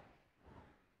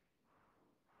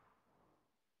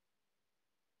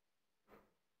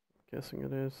 Guessing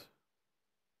it is.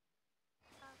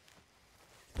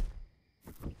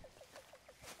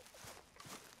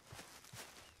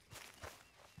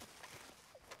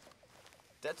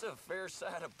 That's a fair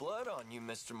sight of blood on you,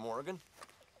 Mr. Morgan.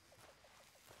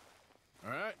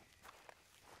 All right.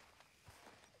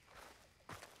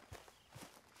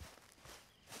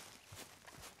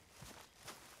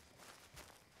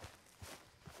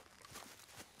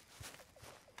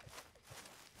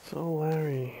 So,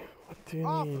 Larry, what do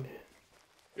you need?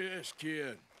 Yes,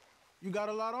 kid. You got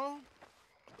a lot on?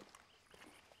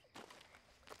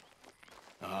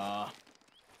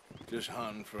 Just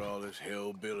hunting for all this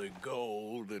hillbilly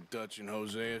gold that Dutch and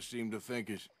Hosea seem to think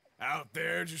is out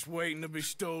there just waiting to be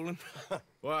stolen.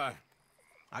 Why?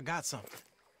 I got something.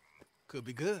 Could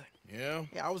be good. Yeah?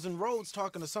 Yeah, I was in Rhodes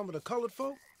talking to some of the colored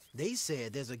folk. They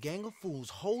said there's a gang of fools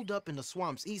holed up in the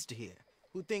swamps east of here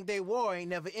who think their war ain't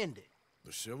never ended.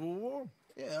 The Civil War?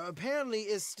 Yeah, apparently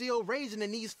it's still raging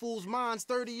in these fools' minds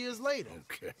 30 years later.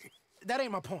 Okay. That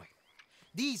ain't my point.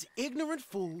 These ignorant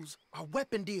fools are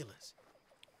weapon dealers.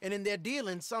 And in their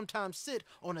dealing, sometimes sit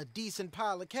on a decent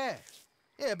pile of cash.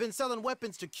 Yeah, been selling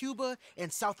weapons to Cuba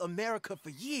and South America for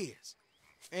years.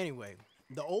 Anyway,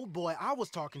 the old boy I was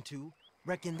talking to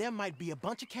reckoned there might be a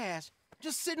bunch of cash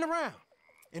just sitting around.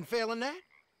 And failing that,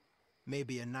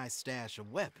 maybe a nice stash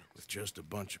of weapons. With just a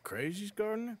bunch of crazies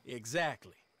guarding it?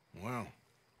 Exactly. Well,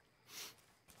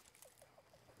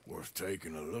 worth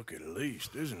taking a look at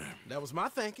least, isn't it? That was my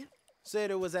thinking.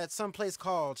 Said it was at some place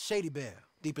called Shady Belle,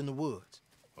 deep in the woods.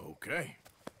 Okay.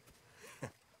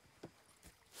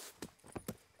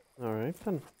 All right,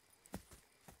 then.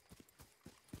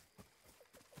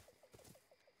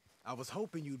 I was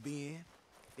hoping you'd be in.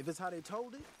 If it's how they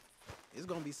told it, it's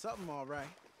gonna be something all right.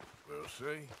 We'll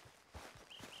see.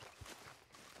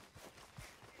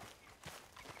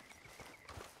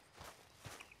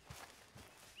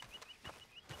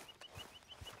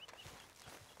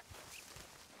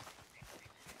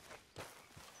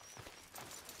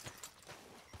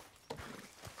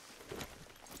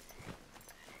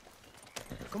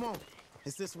 Come on,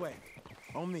 it's this way.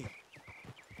 On me.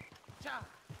 Cha!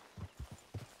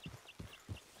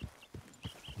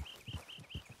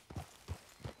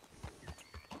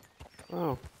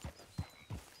 Oh.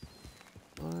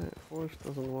 My horse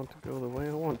doesn't want to go the way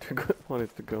I want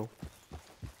it to go.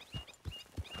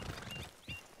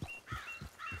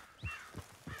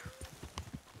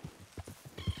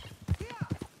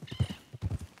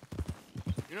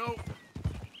 You know,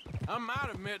 I might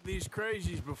have met these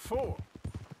crazies before.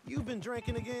 You been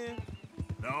drinking again?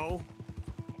 No.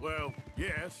 Well,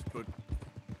 yes, but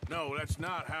no, that's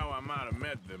not how I might have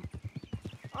met them.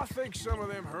 I think some of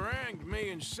them harangued me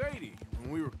and Sadie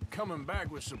when we were coming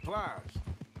back with supplies.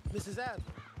 Mrs. Adler?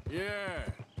 Yeah.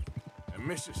 And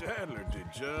Mrs. Adler did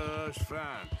just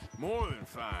fine. More than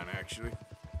fine, actually.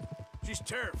 She's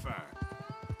terrifying.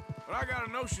 But I got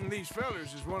a notion these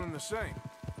fellers is one and the same.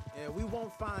 Yeah, we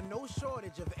won't find no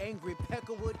shortage of angry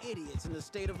Peckerwood idiots in the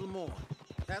state of Lemoyne.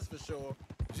 That's for sure.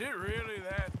 Is it really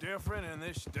that different in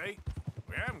this state?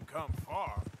 We haven't come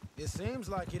far. It seems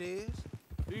like it is.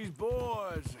 These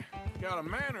boys got a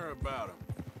manner about them,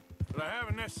 but I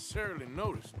haven't necessarily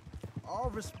noticed. All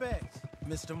respect,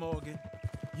 Mr. Morgan.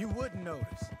 You wouldn't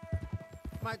notice.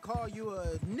 Might call you a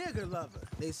nigger lover.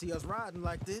 They see us riding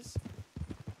like this.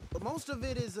 But most of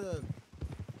it is a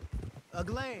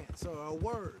glance or a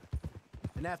word.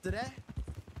 And after that,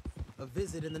 a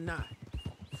visit in the night.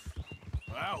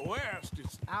 Out west,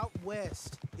 it's... Out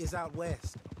west is out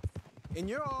west. And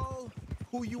you're all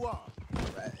who you are.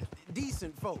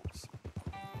 Decent folks.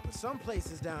 But some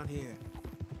places down here,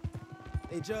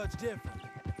 they judge differently.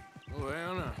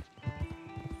 Well,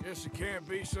 guess it can't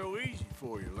be so easy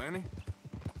for you, Lenny.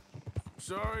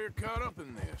 Sorry you're caught up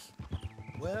in this.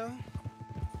 Well,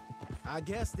 I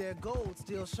guess their gold's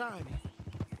still shining,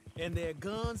 and their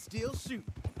guns still shoot.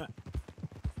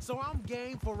 So I'm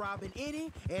game for robbing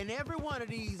any and every one of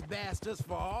these bastards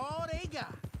for all they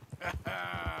got.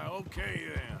 Okay,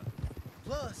 then.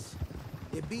 Plus,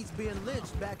 it beats being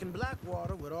lynched back in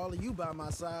Blackwater with all of you by my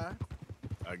side.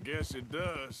 I guess it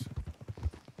does.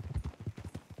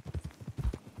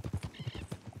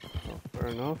 Oh, fair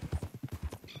enough.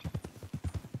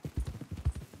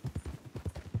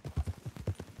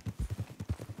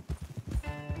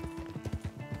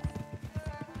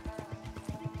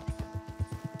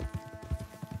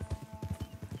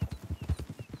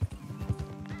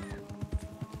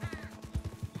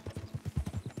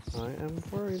 I am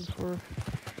worried for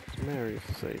Mary's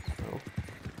sake, though.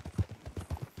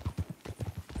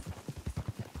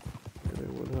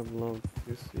 Really would have loved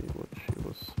to see what she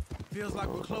was. Feels like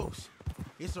we're close.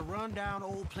 It's a rundown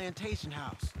old plantation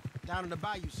house, down in the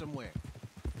bayou somewhere.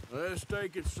 Let's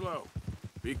take it slow.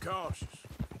 Be cautious.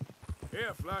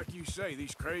 If, like you say,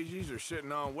 these crazies are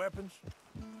sitting on weapons,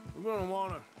 we're gonna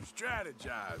want to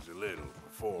strategize a little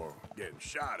before getting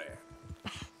shot at.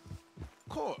 Of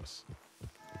course.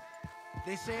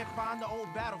 They said find the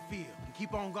old battlefield and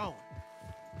keep on going.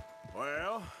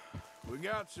 Well, we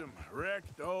got some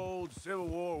wrecked old Civil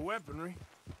War weaponry.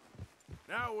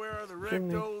 Now where are the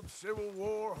wrecked old Civil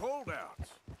War holdouts?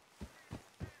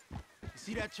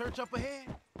 See that church up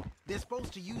ahead? They're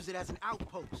supposed to use it as an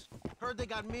outpost. Heard they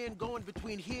got men going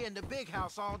between here and the big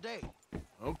house all day.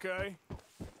 Okay.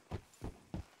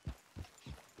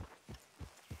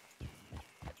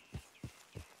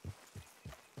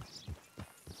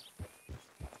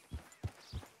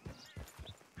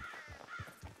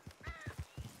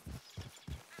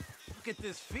 Look at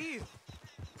this field.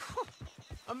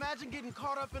 Imagine getting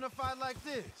caught up in a fight like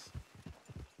this.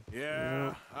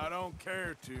 Yeah, I don't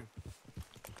care to.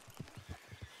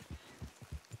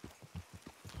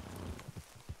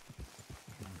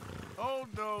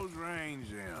 Hold those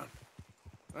reins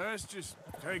in. Let's just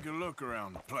take a look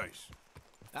around the place.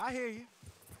 I hear you.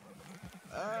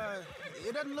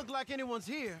 It doesn't look like anyone's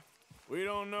here. We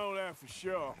don't know that for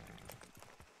sure.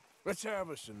 Let's have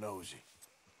us a nosy.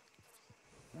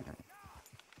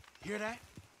 Hear that?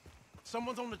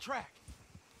 Someone's on the track.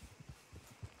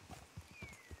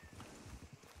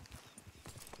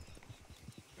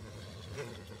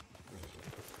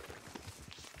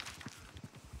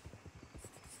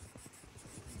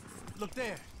 Look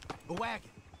there, a wagon.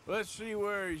 Let's see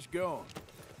where he's going.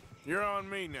 You're on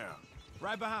me now.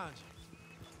 Right behind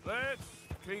you. Let's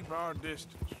keep our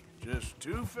distance. Just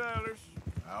two fellers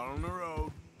out on the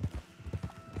road.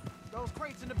 Those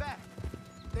crates in the back,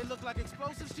 they look like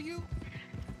explosives to you?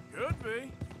 Could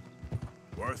be.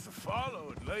 Worth a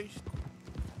follow, at least.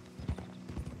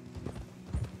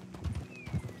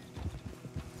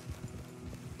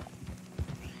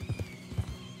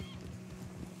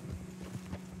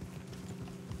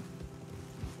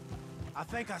 I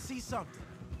think I see something.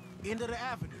 End of the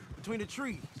avenue, between the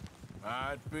trees.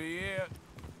 Might be it.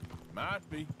 Might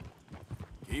be.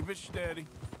 Keep it steady.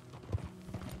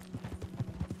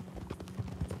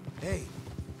 Hey,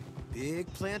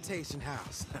 big plantation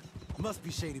house. Must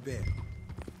be Shady Bear.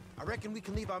 I reckon we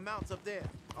can leave our mounts up there,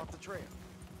 off the trail.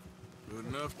 Good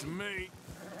enough to me.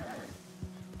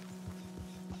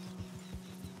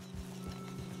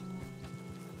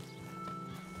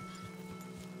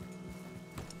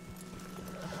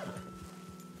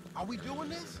 Are we doing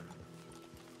this?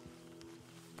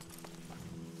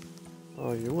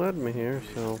 Oh, you led me here,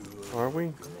 so are we?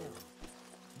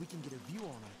 We can get a view on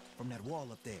it from that wall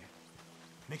up there.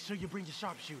 Make sure you bring your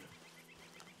sharpshooter.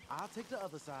 I'll take the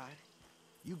other side.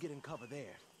 You get in cover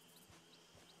there.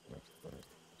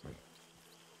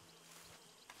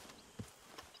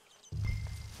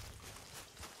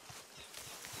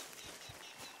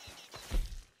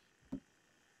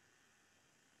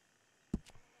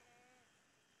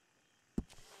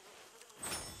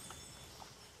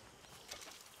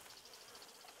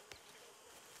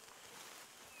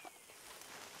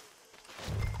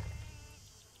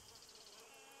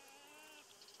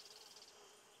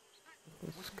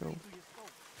 Let's go.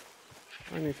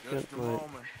 I need to get my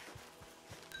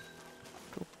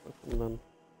scope weapon done.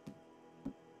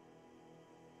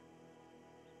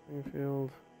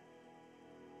 Greenfield.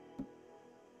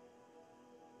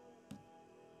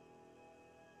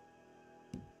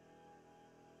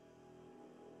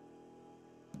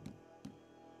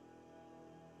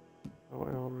 Oh,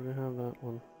 I already have that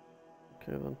one.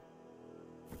 Okay then.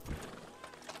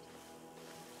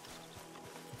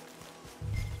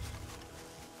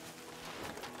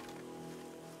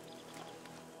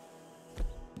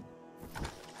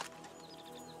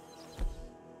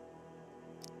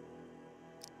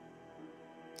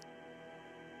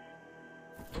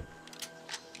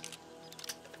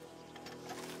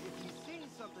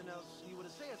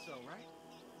 So, right?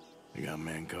 You got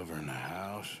men covering the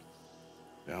house,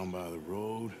 down by the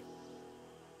road.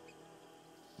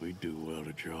 We do well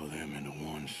to draw them into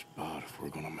one spot if we're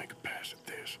gonna make a pass at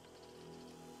this.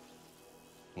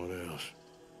 What else?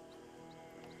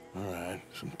 All right,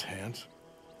 some tents.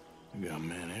 You got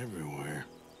men everywhere.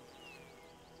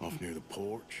 Off near the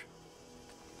porch.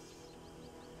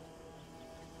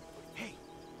 Hey,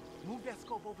 move that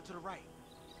scope over to the right.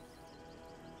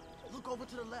 Look over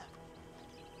to the left.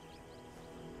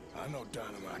 I know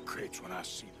dynamite crates when I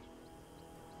see them.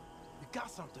 We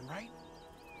got something, right?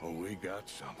 Oh, we got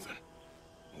something.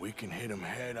 We can hit them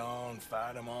head on,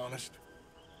 fight them honest.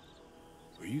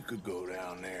 Or you could go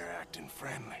down there acting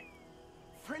friendly.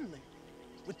 Friendly?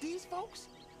 With these folks?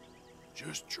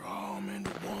 Just draw them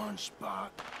into one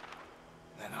spot,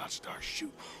 then I'll start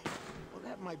shooting. Well,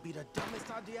 that might be the dumbest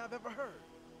idea I've ever heard.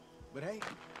 But hey,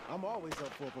 I'm always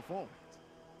up for a performance.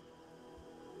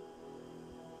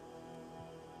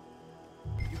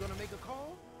 You gonna make a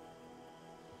call?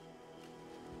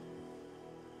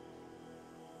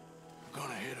 I'm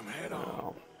gonna hit them head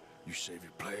on. You save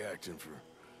your play acting for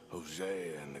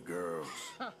Hosea and the girls.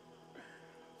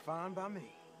 Fine by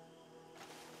me.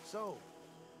 So,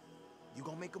 you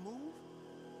gonna make a move?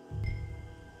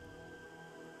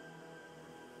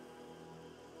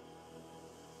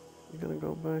 You gonna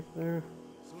go back there?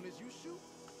 As soon as you shoot,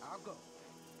 I'll go.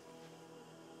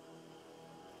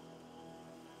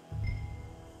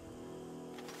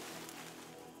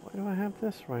 Why do I have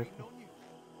this rifle?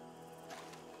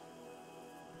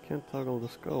 I can't toggle the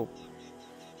scope.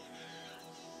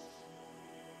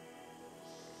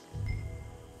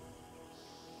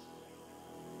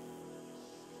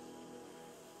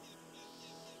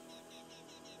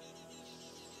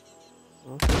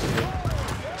 Okay.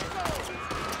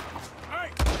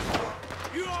 Hey!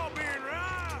 You all being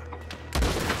right!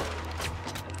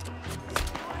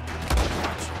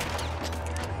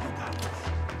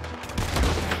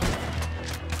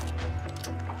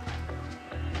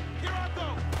 Here I go!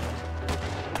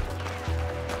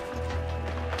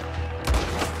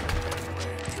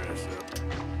 Dress up.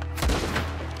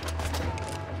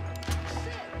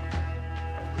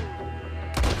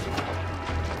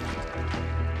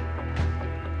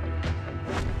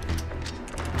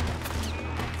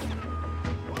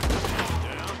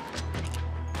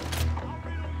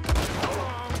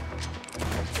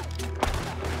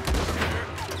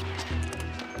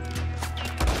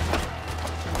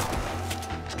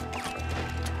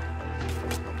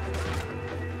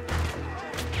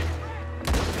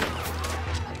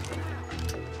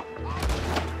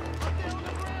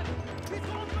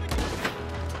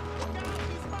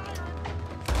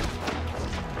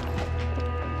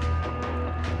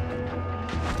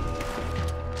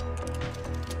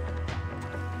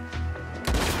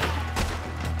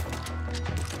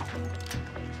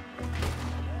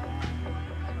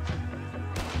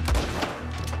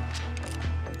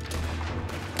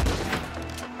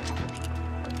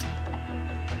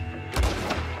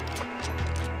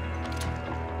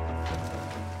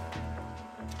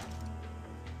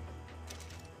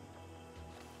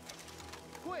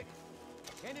 Quick!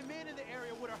 Any men in the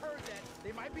area would have heard that.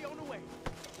 They might be on the way.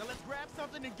 Now let's grab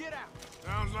something and get out.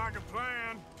 Sounds like a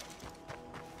plan.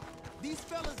 These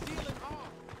fellas dealing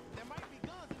armed. There might be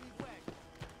guns in these wagons.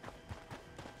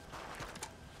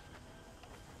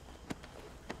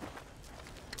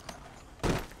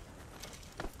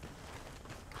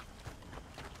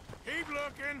 Keep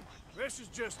looking. This is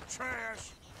just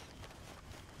trash.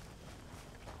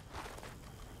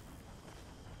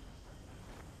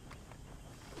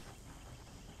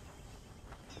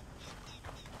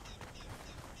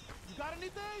 You got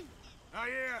anything? Not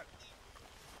yet.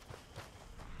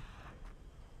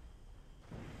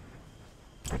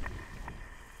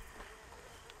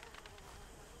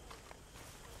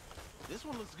 This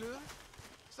one looks good.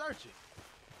 Search it.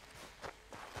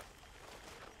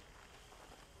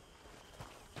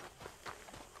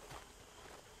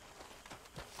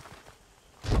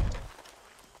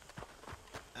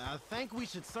 I think we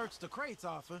should search the crates,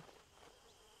 Arthur.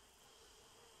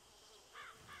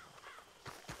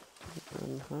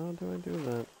 And how do I do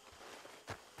that?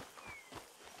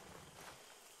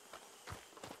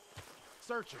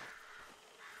 Search it.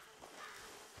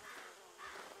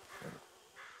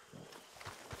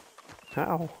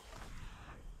 How?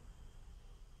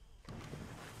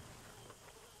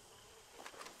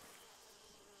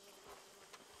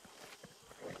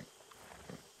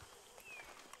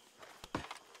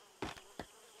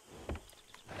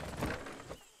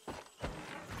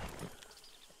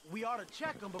 We ought to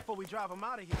check them before we drive them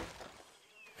out of here.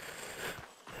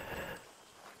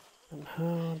 And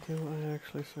how do I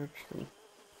actually search them?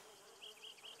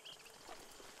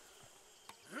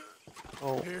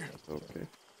 Oh, Here. okay.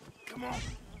 Come on.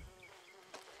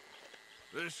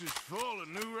 This is full of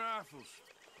new rifles.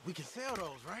 We can sell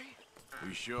those, right?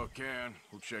 We sure can.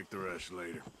 We'll check the rest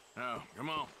later. Now, come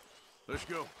on. Let's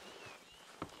go.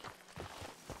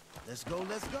 Let's go,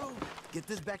 let's go. Get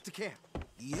this back to camp.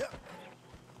 Yep.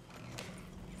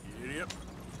 Yep.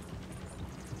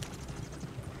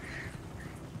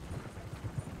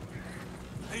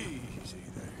 Easy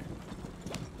there.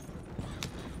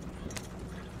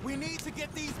 We need to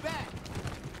get these back.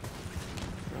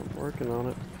 I'm working on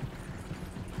it.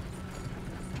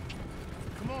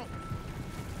 Come on.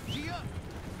 Gee up.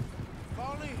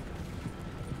 Fall in.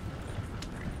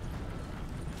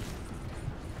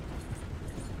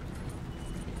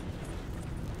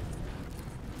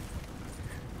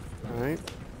 Alright.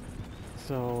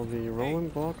 So the rolling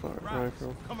block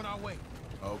rifle. Coming our way.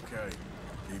 Okay.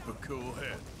 Keep a cool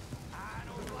head. I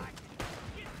don't like it.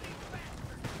 Get these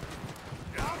bastards.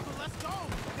 Arthur, let's go.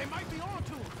 They might be on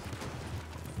to us.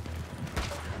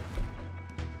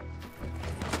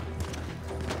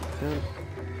 Can't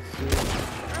see.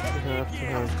 We have to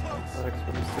have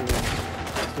access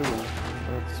soon.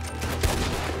 That's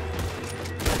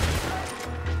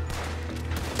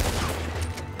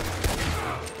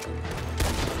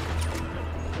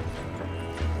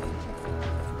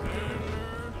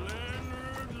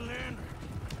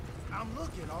I'm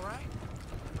looking, all right?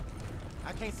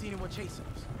 I can't see anyone chasing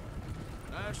us.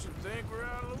 I should think we're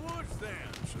out of the woods then,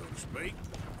 so to speak.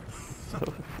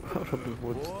 out of the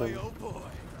woods Boy, then. oh boy.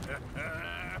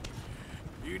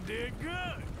 You did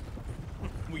good.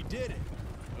 We did it.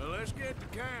 Well, let's get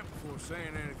to camp before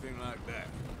saying anything like that.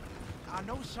 I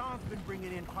know Sean's been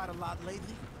bringing in quite a lot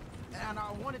lately. and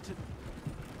I wanted to...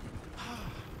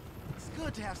 It's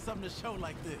good to have something to show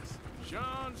like this.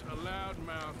 Sean's a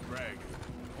loudmouth bragger.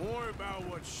 Don't worry about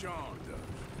what Sean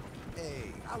does.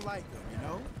 Hey, I like him, you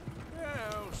know?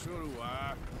 Well, so do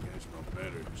I. Guess no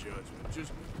better judgment.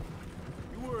 Just,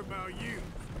 you worry about you.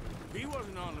 He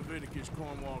wasn't on Leviticus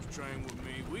Cornwall's train with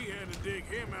me. We had to dig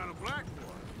him out of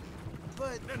Blackwater.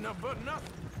 But... No, but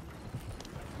nothing.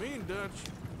 Me and Dutch,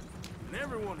 and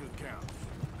everyone who counts.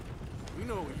 We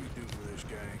know what you do for this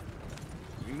gang.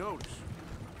 We notice.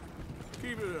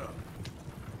 Keep it up.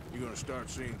 You're gonna start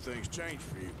seeing things change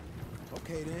for you.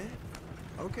 Okay, then.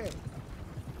 Okay.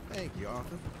 Thank you,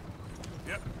 Arthur.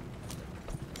 Yep.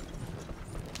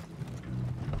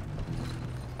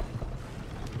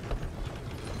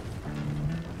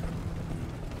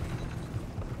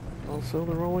 Also,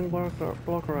 the rolling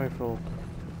block rifle.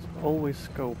 It's always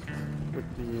scoped. With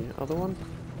the other one,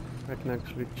 I can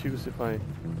actually choose if I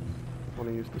want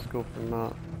to use the scope or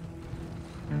not.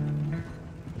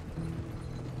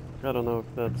 I don't know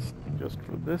if that's just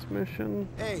for this mission.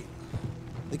 Hey,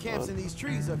 the camp's in these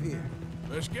trees up here.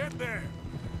 Let's get there.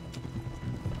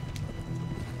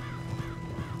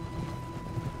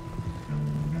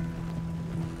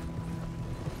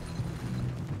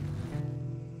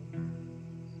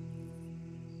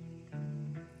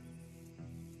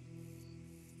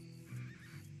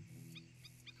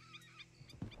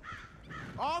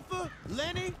 Arthur,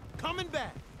 Lenny, coming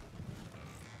back.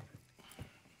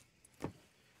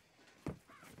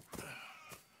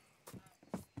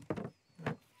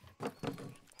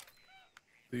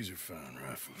 These are fine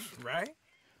rifles. Right?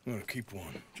 I'm gonna keep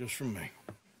one, just for me.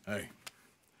 Hey,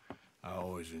 I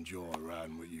always enjoy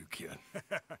riding with you, kid.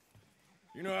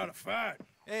 You know how to fight.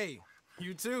 Hey,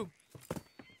 you too.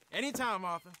 Anytime,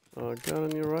 Arthur. Gun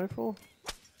on your rifle?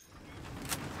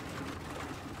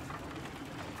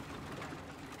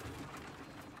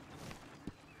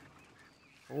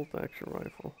 Bolt action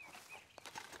rifle.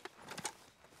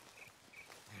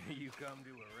 You come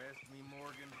to arrest me,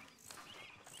 Morgan?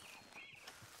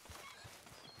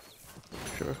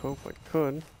 Sure hope I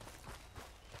could.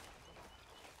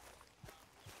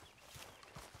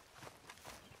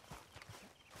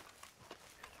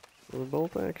 So the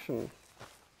bolt action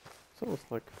sounds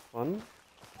like fun.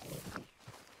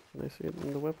 Can I see it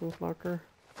in the weapons locker?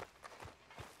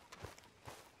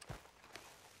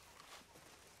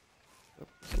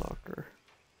 Weapons locker.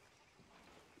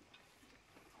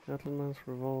 Gentleman's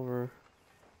revolver.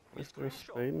 Is there a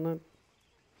spade in it?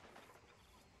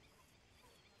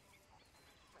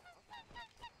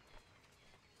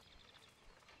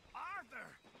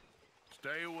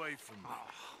 Stay away from me.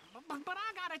 But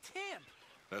I got a tip.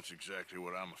 That's exactly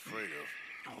what I'm afraid of.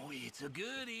 Oh, it's a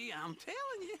goodie, I'm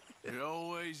telling you. It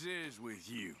always is with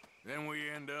you. Then we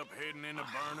end up heading in a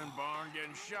burning barn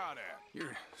getting shot at.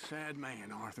 You're a sad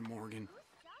man, Arthur Morgan.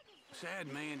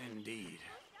 Sad man indeed.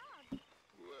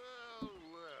 Well,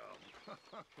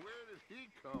 where did he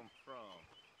come from?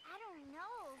 I don't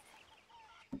know.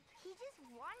 He just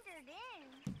wandered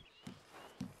in.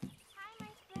 Hi, my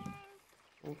friend.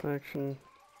 Bolt action.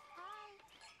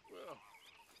 Well,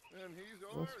 then he's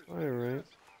That's ours. fire rate.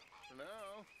 For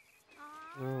now.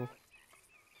 No.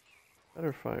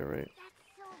 Better fire rate. That's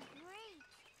so great.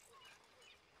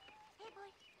 Hey, boy.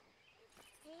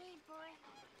 Hey, boy.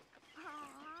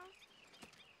 Aww.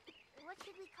 What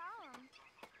should we call him?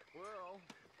 Well,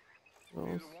 Well,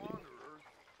 he's let's a see. wanderer.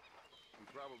 He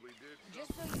probably did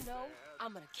Just so you know,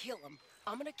 I'm gonna kill him.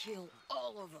 I'm gonna kill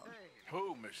all of them.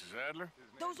 Who, Mrs. Adler?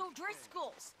 Those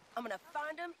O'Driscolls. I'm gonna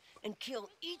find them and kill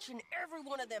each and every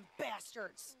one of them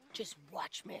bastards. Just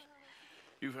watch me.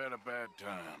 You've had a bad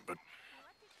time, but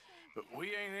we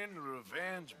ain't in the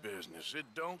revenge business. It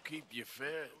don't keep you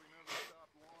fed.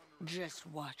 Just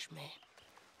watch me.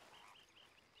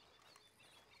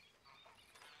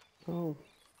 Oh,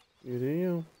 you do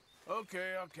you.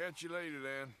 Okay, I'll catch you later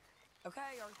then.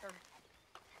 Okay, Arthur.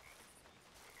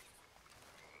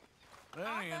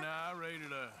 Lenny and I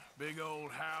raided a big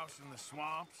old house in the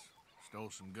swamps. Stole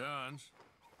some guns.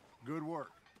 Good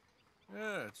work.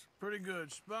 Yeah, it's a pretty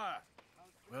good spot.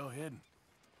 Well hidden.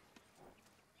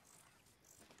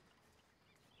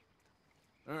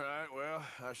 All right, well,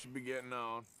 I should be getting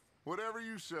on. Whatever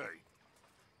you say.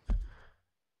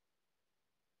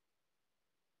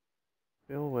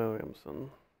 Bill Williamson.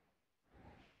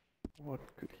 What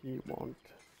could he want?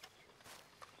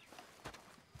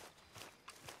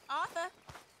 Arthur.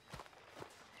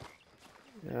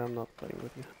 Yeah, I'm not playing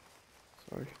with you.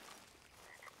 Sorry.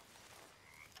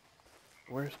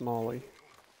 Where's Molly?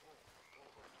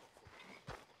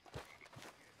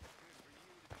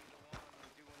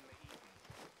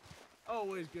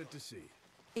 Always good to see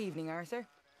you. Evening, Arthur.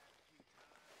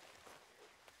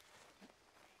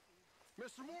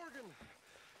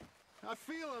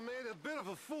 feel I made a bit of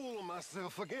a fool of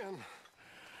myself again.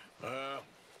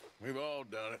 We've all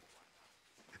done it.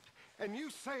 And you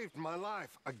saved my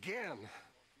life again.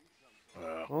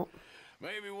 Well,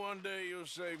 maybe one day you'll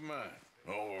save mine.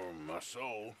 Or my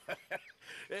soul.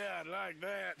 Yeah, I'd like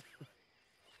that.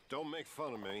 Don't make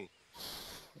fun of me.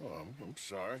 Oh, I'm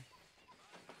sorry.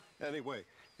 Anyway,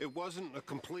 it wasn't a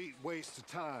complete waste of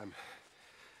time.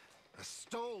 I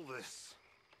stole this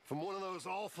from one of those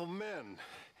awful men.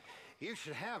 You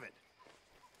should have it.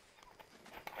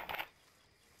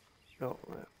 Oh,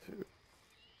 that too.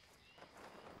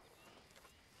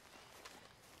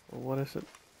 Well, what is it?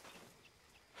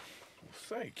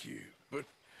 Thank you, but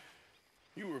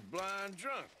you were blind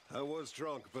drunk. I was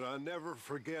drunk, but I never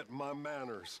forget my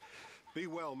manners. Be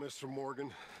well, Mr.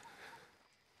 Morgan.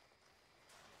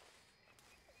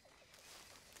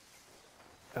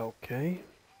 Okay.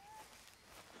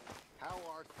 How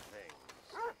are things?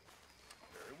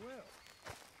 Very well.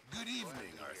 Good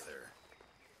evening, Arthur.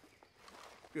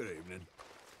 Good evening.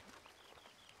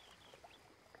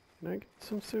 Can I get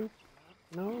some soup?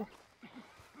 No?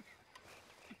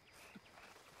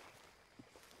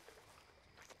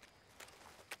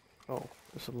 Oh,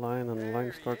 there's a line and the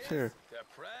line starts here. The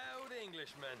proud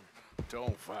Englishman.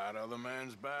 Don't fight other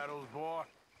men's battles, boy.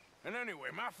 And anyway,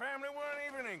 my family weren't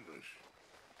even English.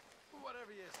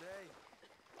 Whatever you say,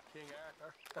 King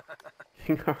Arthur.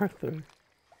 King Arthur.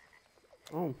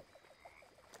 Oh.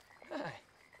 Hey.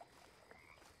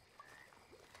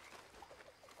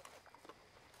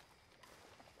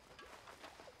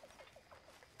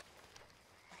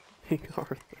 King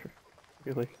Arthur.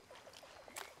 Really?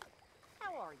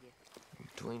 How are you?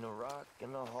 Between a rock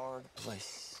and a hard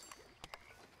place.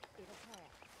 It'll pass.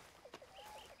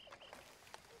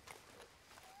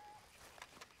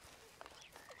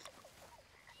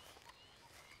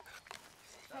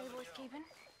 How you boys keeping?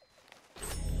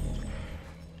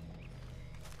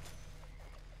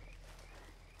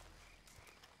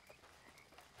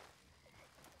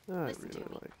 I Listen really to me.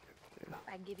 like it. Yeah. If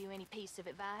I can give you any piece of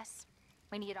advice,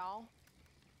 any at all,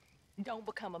 don't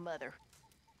become a mother.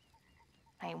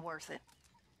 Ain't worth it.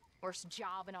 Worst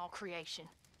job in all creation.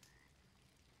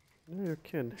 No, you're a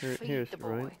kid. Here, Feed here's the you,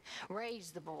 boy, right?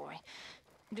 raise the boy,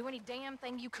 do any damn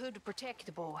thing you could to protect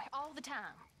the boy, all the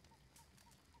time.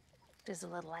 Does a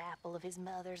little apple of his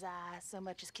mother's eye so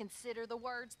much as consider the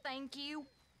words thank you?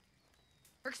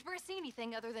 Or express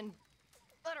anything other than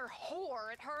utter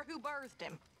horror at her who birthed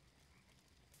him?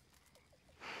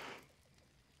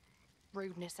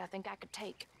 Rudeness I think I could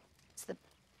take. It's the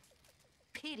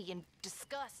pity and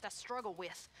disgust I struggle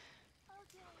with.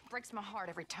 It breaks my heart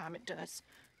every time it does.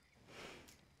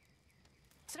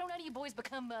 So don't none of you boys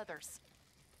become mothers.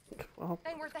 Well,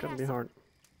 Ain't worth it's the gonna be hassle. hard.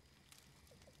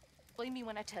 Believe me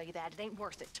when I tell you that, it ain't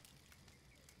worth it.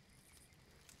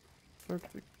 It's hard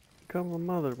to become a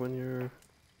mother when you're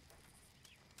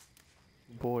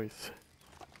boys.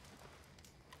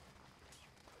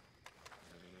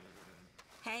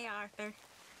 Hey, Arthur.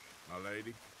 My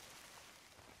lady.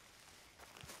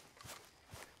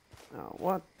 Now,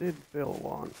 what did Bill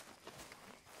want?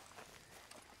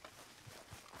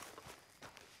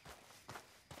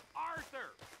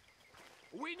 Arthur!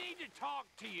 We need to talk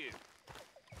to you.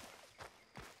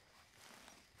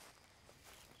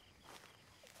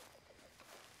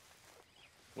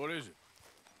 What is it?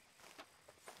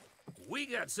 We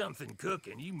got something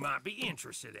cooking you might be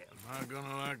interested in. Am I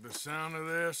gonna like the sound of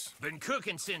this? Been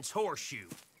cooking since Horseshoe,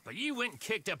 but you went and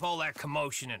kicked up all that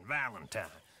commotion in Valentine.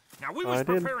 Now, we was I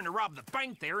did. preparing to rob the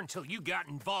bank there until you got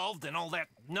involved in all that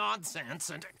nonsense,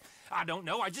 and I don't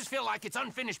know, I just feel like it's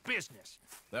unfinished business.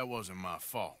 That wasn't my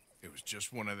fault. It was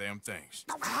just one of them things.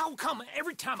 How come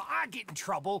every time I get in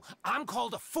trouble, I'm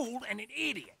called a fool and an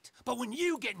idiot? But when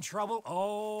you get in trouble,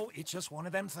 oh, it's just one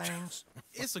of them things.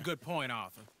 It's a good point,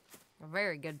 Arthur. A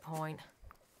very good point.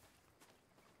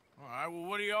 All right, well,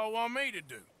 what do y'all want me to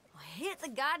do? Hit the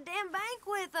goddamn bank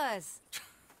with us.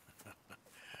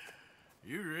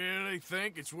 You really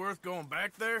think it's worth going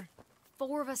back there?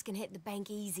 4 of us can hit the bank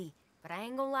easy, but I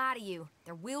ain't gonna lie to you.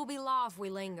 There will be law if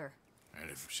we linger. And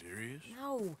if we're serious?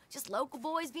 No, just local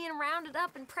boys being rounded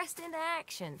up and pressed into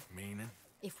action. Meaning?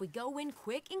 If we go in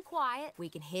quick and quiet, we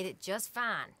can hit it just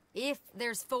fine. If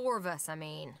there's 4 of us, I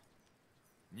mean.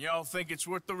 Y'all think it's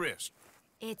worth the risk?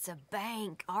 It's a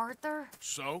bank, Arthur.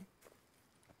 So?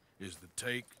 Is the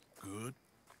take good?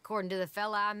 According to the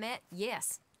fella I met,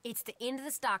 yes. It's the end of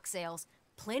the stock sales.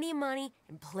 Plenty of money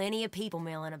and plenty of people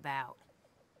milling about.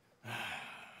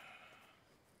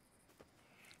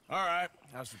 All right,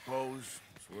 I suppose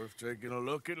it's worth taking a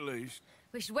look at least.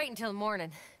 We should wait until the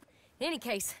morning. In any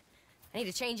case, I need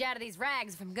to change out of these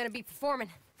rags if I'm gonna be performing.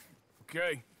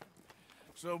 Okay.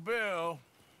 So, Bill,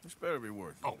 this better be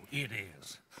worth it. Oh, it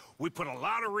is. We put a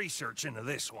lot of research into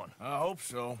this one. I hope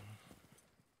so.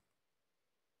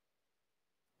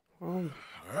 Well,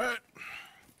 all right.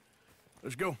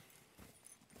 Let's go.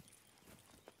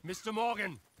 Mr.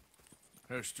 Morgan.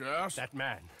 Herr Strauss? That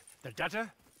man. The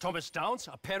debtor, Thomas Downs,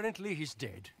 apparently he's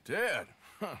dead. Dead?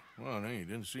 Huh. Well, he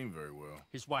didn't seem very well.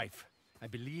 His wife. I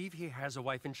believe he has a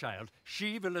wife and child.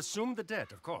 She will assume the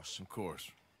debt, of course. Of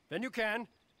course. Then you can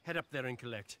head up there and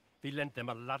collect. We lent them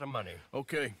a lot of money.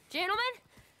 Okay. Gentlemen,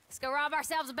 let's go rob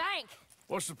ourselves a bank.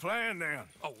 What's the plan, then?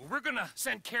 Oh, we're gonna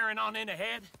send Karen on in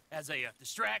ahead as a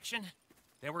distraction.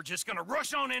 Then we're just gonna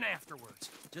rush on in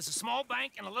afterwards. Just a small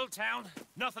bank in a little town.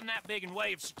 Nothing that big in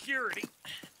way of security.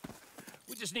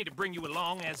 We just need to bring you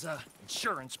along as a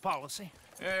insurance policy.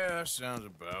 Yeah, that sounds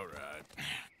about right.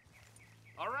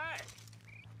 All right.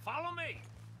 Follow me.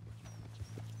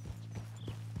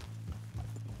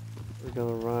 We're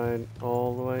gonna ride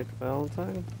all the way to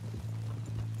Valentine.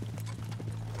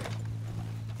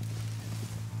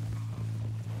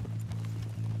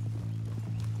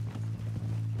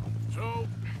 So,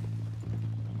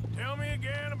 tell me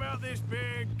again about this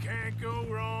big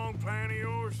can't-go-wrong plan of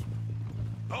yours.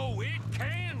 Oh, it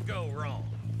can go wrong.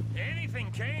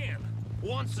 Anything can,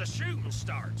 once the shooting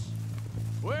starts.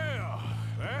 Well,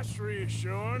 that's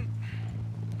reassuring.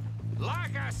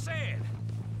 Like I said,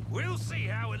 we'll see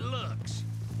how it looks.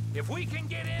 If we can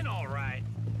get in all right,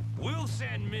 we'll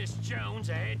send Miss Jones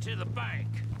ahead to the bank.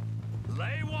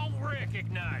 They won't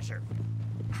recognize her.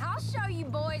 I'll show you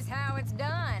boys how it's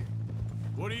done.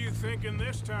 What are you thinking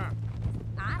this time?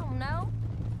 I don't know.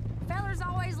 Fellers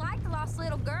always liked the lost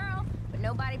little girl, but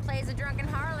nobody plays a drunken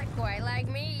harlot quite like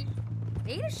me.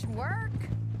 It should work.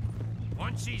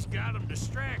 Once she's got them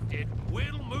distracted,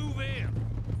 we'll move in.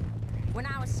 When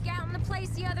I was scouting the place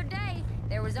the other day,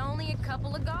 there was only a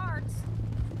couple of guards.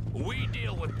 We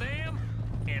deal with them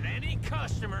and any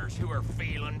customers who are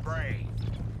feeling brave.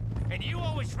 And you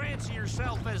always fancy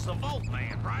yourself as the Vault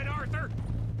Man, right, Arthur?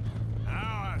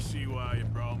 Now I see why you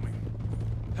brought me.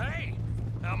 Hey,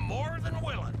 I'm more than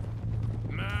willing.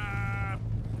 Nah,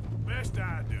 best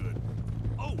I do it.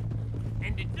 Oh,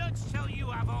 and did Dutch tell you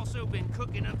I've also been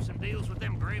cooking up some deals with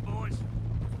them Gray Boys?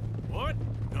 What?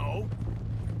 No.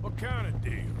 What kind of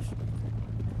deals?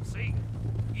 See,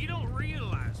 you don't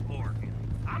realize, Morgan.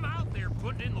 I'm out there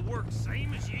putting in the work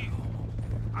same as you.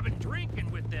 I've been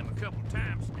drinking with them a couple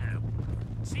times now.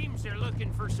 Seems they're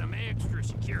looking for some extra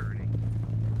security.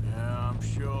 Yeah, I'm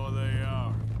sure they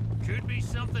are. Could be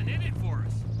something in it for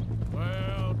us.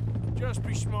 Well, just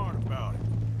be smart about it.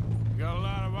 We got a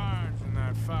lot of irons in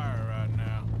that fire right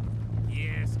now.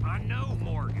 Yes, I know,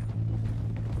 Morgan.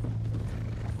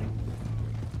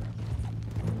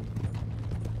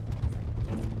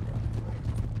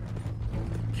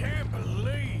 Can't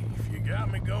believe you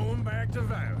got me going back to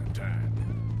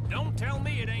Valentine. Don't tell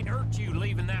me it ain't hurt you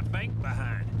leaving that bank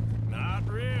behind. Not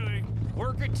really.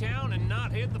 Work a town and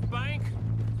not hit the bank?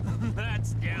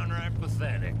 That's downright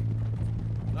pathetic.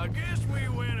 I guess we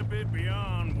went a bit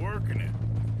beyond working it.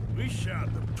 We shot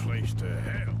the place to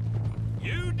hell.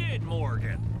 You did,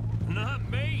 Morgan. Not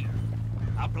me.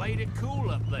 I played it cool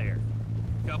up there.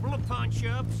 Couple of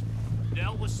punch-ups,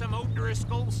 dealt with some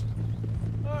O'Driscolls.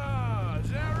 Ah, is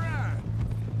that right?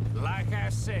 Like I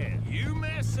said, you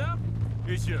mess up,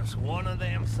 it's just one of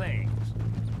them things.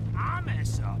 I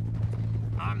mess up,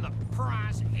 I'm the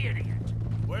prize idiot.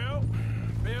 Well,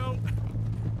 Bill,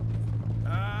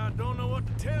 I don't know what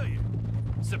to tell you.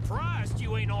 Surprised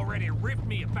you ain't already ripped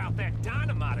me about that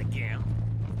dynamite again.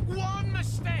 One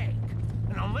mistake,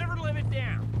 and I'll never live it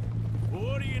down. Well,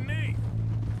 what do you need?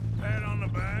 Pat on the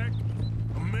back?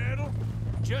 A medal?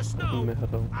 Just know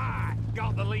Medal. I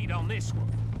got the lead on this one.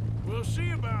 We'll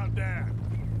see about that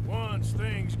once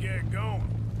things get going.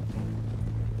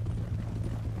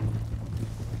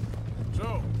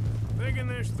 So, thinking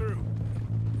this through.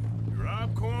 We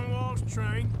rob Cornwall's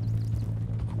train.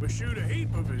 We shoot a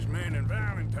heap of his men in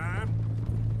Valentine.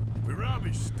 We rob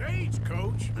his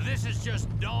stagecoach. This is just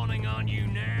dawning on you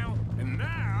now? And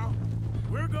now,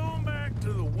 we're going back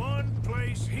to the one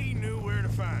place he knew where to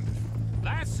find us.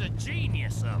 That's the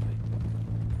genius of it.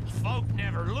 Folk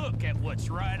never look at what's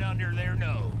right under their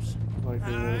nose. Like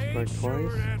the I ain't back sure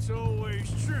twice. that's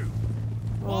always true.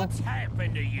 What's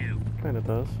happened to you? Kinda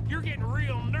does. You're getting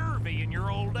real nervy in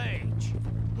your old age.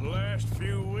 The last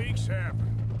few weeks happened.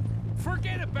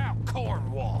 Forget about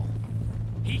Cornwall.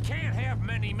 He can't have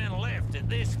many men left at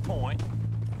this point.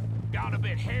 Got a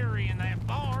bit hairy in that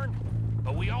barn,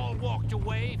 but we all walked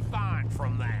away fine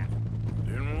from that.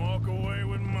 Didn't walk away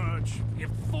with much. If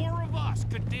 4 of us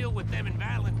could deal with them in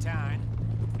Valentine,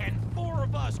 and 4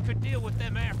 of us could deal with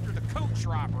them after the coach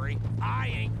robbery, I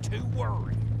ain't too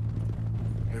worried.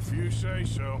 If you say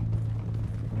so.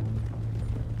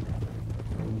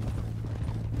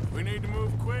 We need to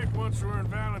move quick once we're in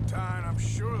Valentine. I'm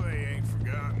sure they ain't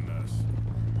forgotten us.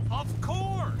 Of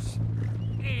course!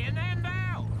 In and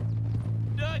out!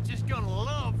 Dutch is gonna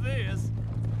love this.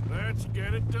 Let's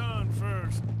get it done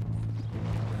first.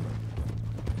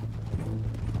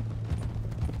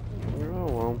 Oh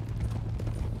well.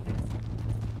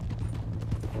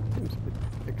 Seems a bit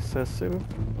excessive,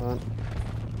 but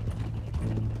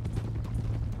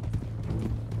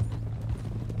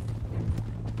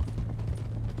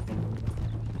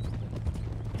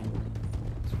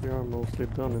we are mostly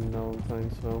done in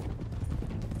Valentine, so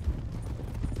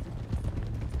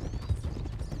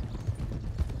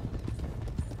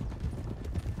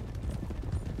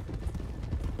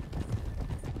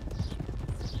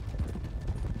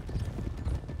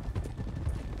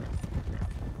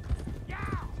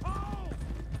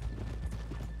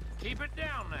Keep it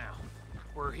down now.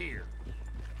 We're here.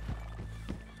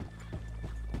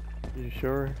 you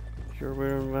sure? Sure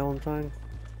we're in Valentine?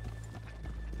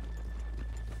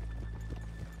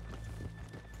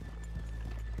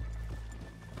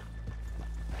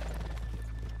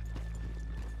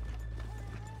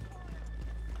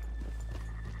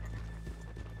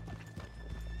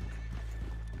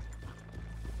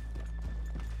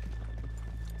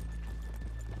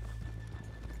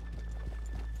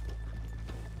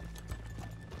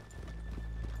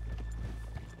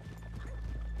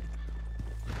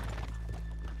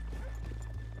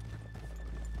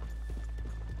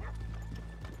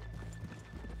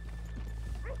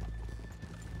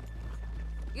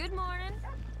 Good morning.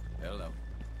 Hello.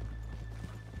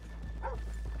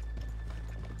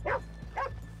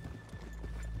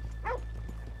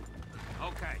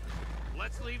 Okay,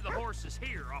 let's leave the horses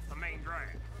here off the main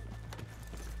drag.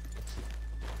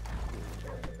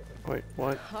 Wait,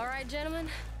 what? All right, gentlemen,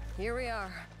 here we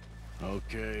are.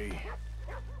 Okay.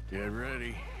 Get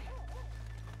ready.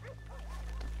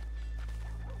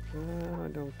 I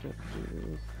don't get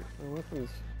the weapons.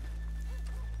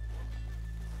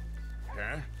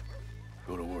 Huh?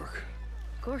 Go to work.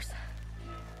 Of course.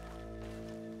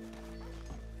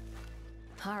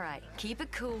 All right, keep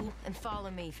it cool and follow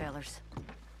me, fellers.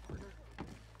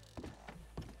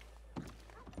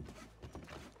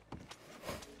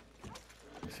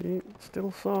 See,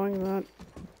 still sawing that.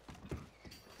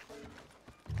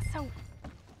 So,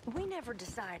 we never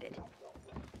decided.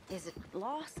 Is it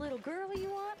lost little girl you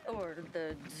want, or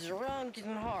the drunken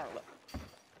harlot?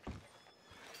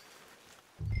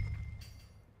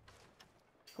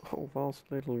 Oh, lost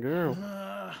little girl.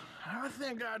 I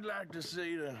think I'd like to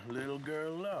see the little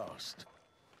girl lost.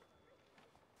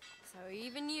 So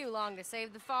even you long to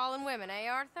save the fallen women, eh,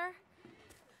 Arthur?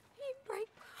 You break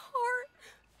my heart.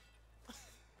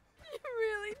 You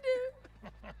really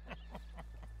do.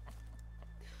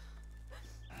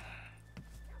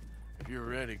 If you're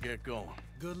ready, get going.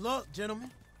 Good luck,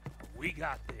 gentlemen. We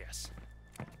got this.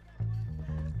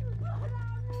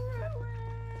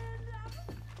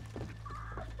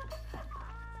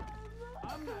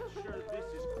 I'm not sure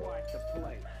this is quite the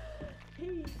place.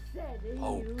 He said he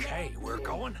Okay, we're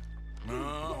going. No,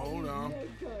 hold on.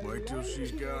 Wait till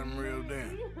she's got him reeled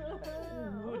in.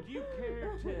 Would you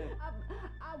care to...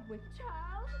 I'm with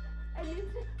child, and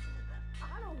it's...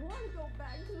 I don't want to go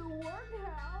back to the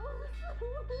workhouse.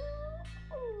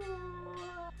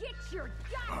 Get your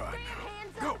goddamn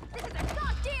hands up! This is a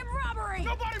goddamn robbery!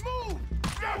 Nobody move!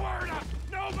 No word up!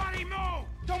 Nobody move!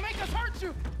 Don't make us hurt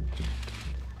you!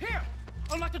 Here!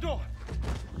 Unlock the door!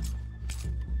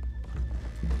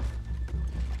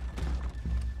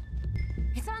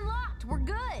 It's unlocked! We're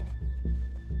good!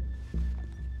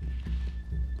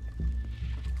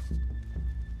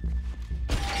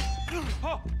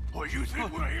 Oh, you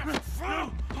think we're here?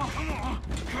 Come on!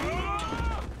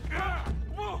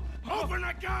 Open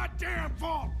the goddamn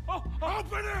vault!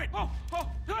 Open it!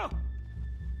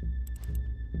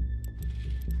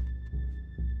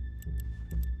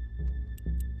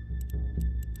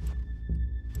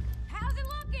 How's it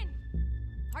looking?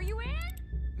 Are you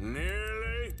in?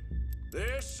 Nearly.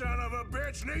 This son of a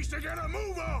bitch needs to get a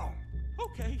move on!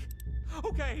 Okay.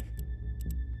 Okay.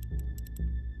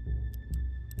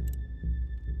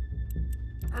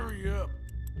 Hurry up.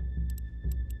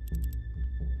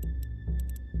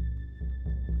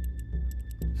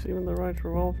 Is he in the right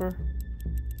revolver?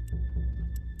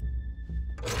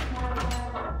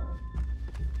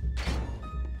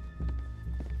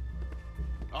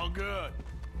 All good.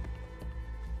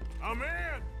 I'm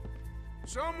in.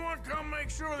 Someone come make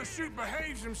sure the chute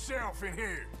behaves himself in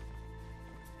here.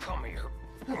 Come here,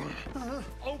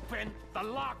 Open the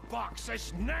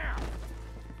lockboxes now!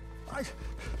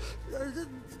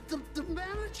 The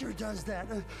manager does that.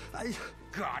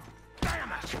 God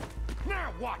damn it!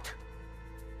 Now what?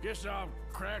 Guess I'll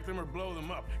crack them or blow them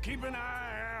up. Keep an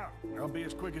eye out. I'll be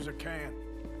as quick as I can.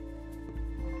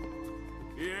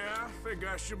 Yeah, I think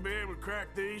I should be able to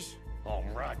crack these. All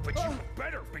right, but you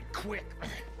better be quick.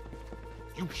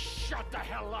 You shut the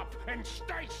hell up and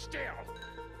stay still!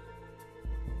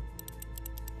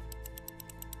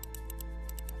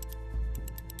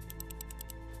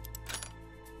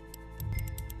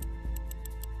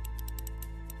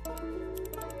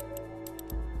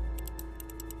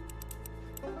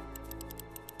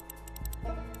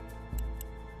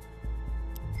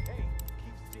 Hey,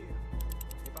 keep still.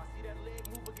 If I see that leg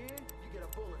move again, you get a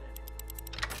bullet in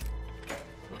it.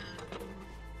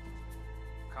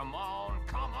 Come on,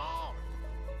 come on!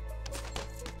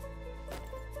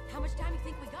 How much time do you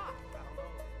think we got? I don't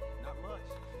know. Not much.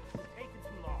 It's taking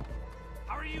too long.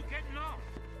 How are you getting on?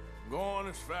 Going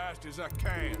as fast as I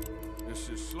can. This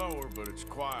is slower, but it's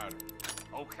quieter.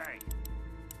 Okay.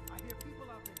 I hear people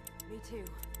out there. Me too.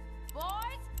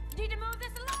 Boys, you need to move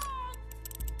this along!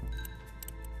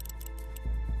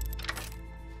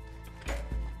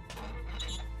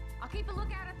 I'll keep a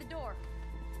lookout at the door.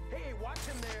 Hey, watch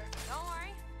him there. Don't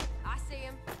worry. I see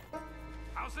him.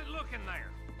 How's it looking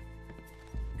there?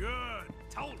 Good.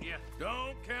 Told you.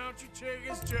 Don't count your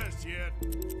chickens just yet.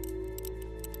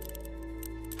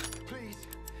 Please,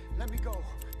 let me go.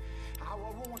 I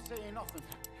won't say nothing.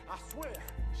 I swear.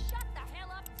 Shut the hell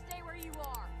up and stay where you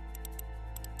are.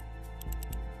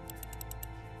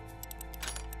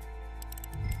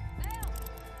 Bill,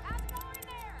 how's it going in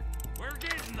there? We're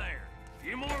getting there. A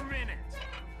few more minutes.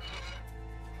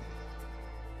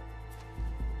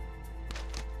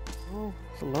 Oh,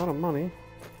 it's a lot of money.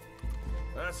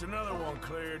 That's another one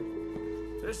cleared.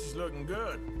 This is looking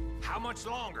good. How much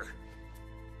longer?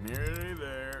 Nearly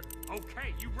there.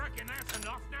 Okay, you reckon that's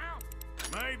enough now?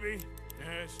 Maybe.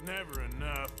 It's never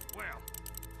enough. Well,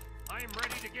 I am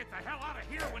ready to get the hell out of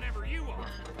here whenever you are.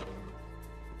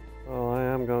 Well, I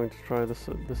am going to try this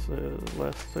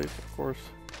last stage, of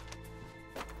course.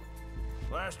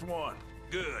 Last one.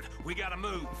 Good. We gotta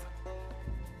move.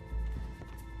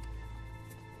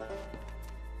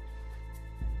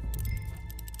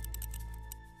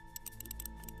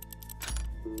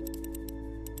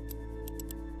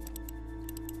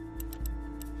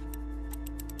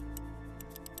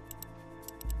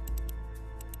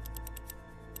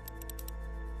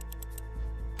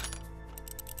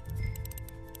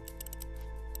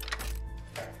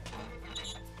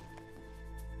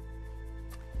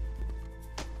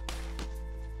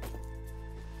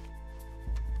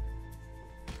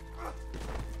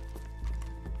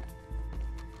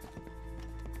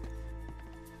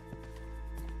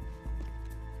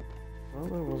 Well,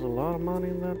 there was a lot of money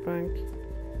in that bank.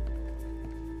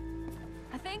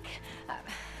 I think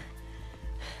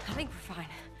we're fine.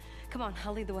 Come on,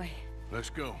 I'll lead the way. Let's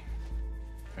go.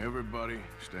 Everybody,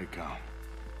 stay calm.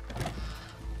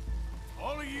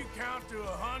 All of you count to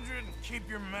 100 and keep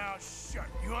your mouth shut.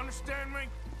 You understand me?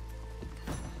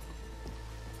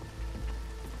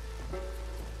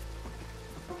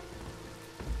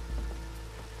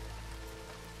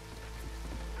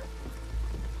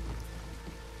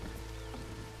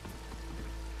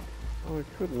 Oh, it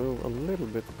could move a little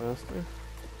bit faster.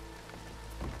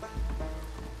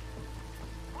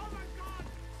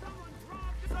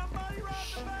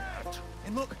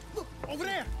 And look, over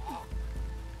there!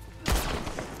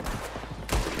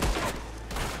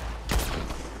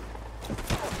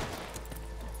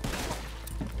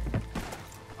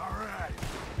 All right.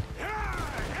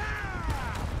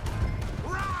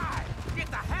 Right! Get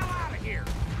the hell out of here!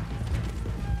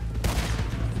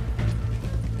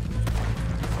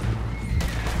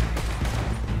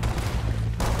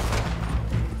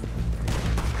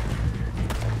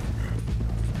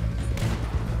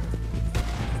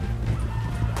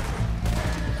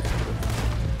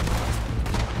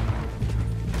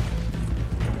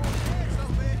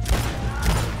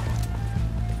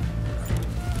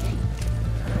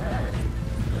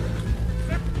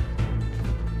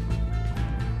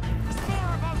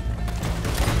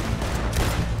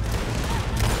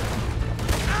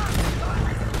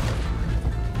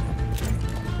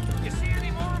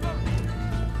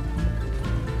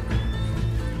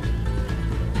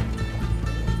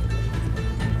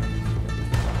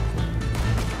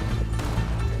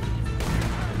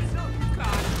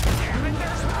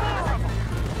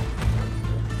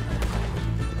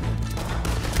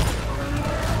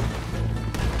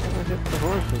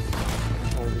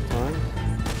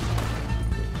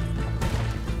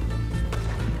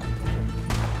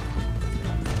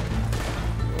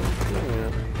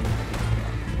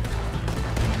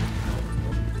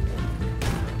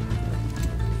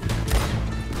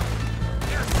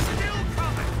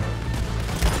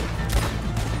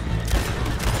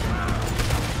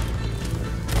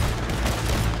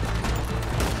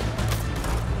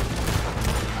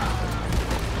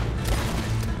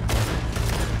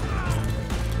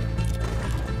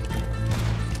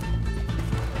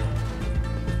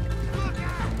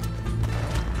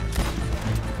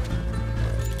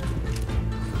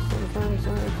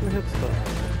 good stuff.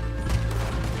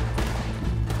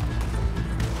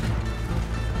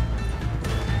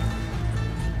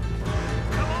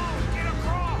 Come on, get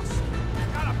across!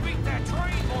 Gotta beat that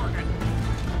train, Morgan!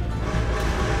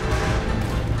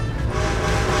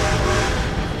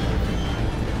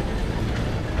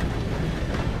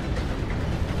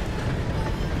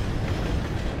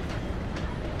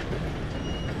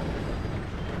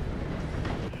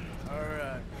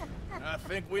 I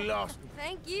think we lost him.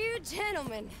 Thank you,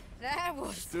 gentlemen. That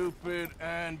was... Stupid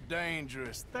and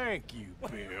dangerous. Thank you,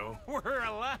 Bill. We're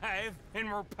alive,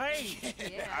 and we're paid.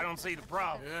 Yeah. I don't see the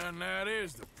problem. Yeah, and that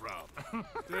is the problem.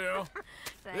 Still,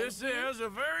 this you. is a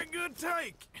very good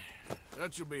take.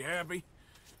 That you'll be happy,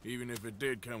 even if it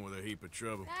did come with a heap of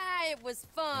trouble. Ah, it was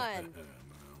fun. Well,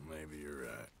 maybe you're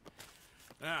right.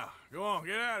 Now, go on,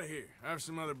 get out of here. I have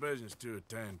some other business to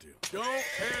attend to. Don't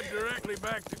head directly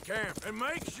back to camp, and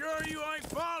make sure you ain't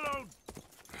followed.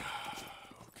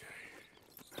 Okay.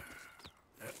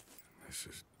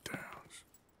 Mrs. Downs.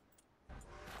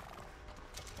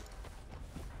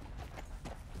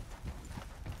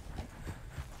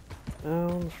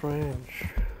 Downs Ranch.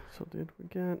 So did we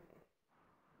get...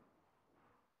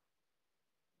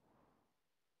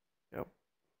 Yep.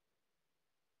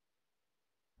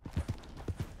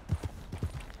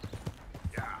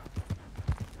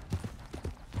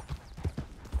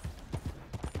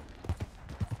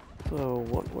 So,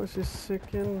 what was he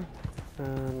sick in?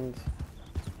 And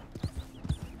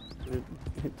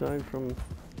he died from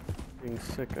being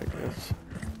sick, I guess.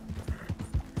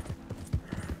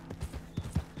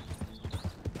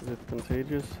 Is it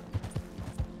contagious?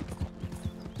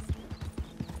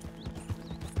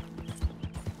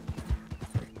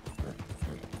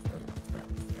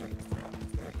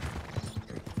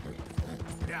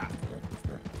 Yeah.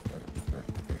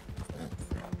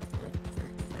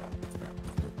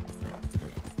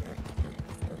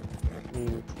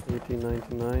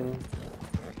 1899.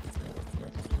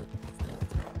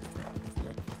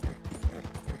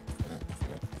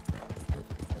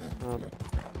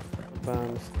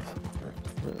 Advanced.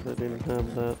 They didn't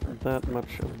have that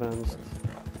much advanced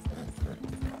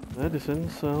medicine,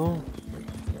 so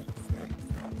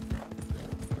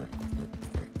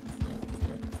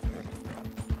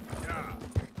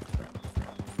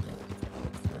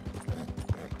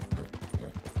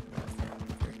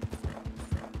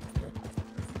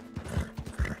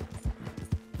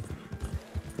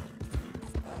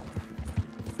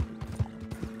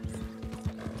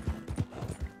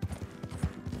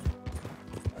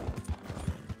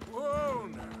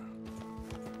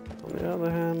on the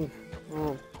other hand,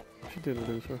 well, she did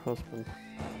lose her husband.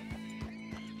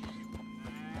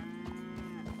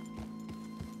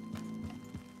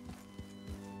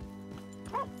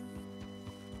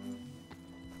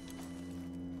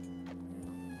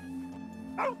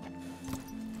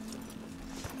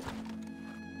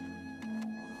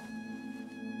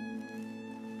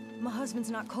 My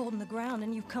husband's not cold in the ground,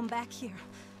 and you've come back here.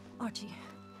 Archie,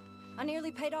 I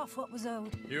nearly paid off what was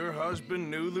owed. Your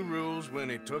husband knew the rules when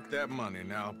he took that money.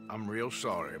 Now, I'm real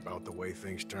sorry about the way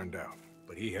things turned out.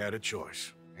 But he had a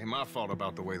choice. Ain't my fault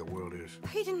about the way the world is.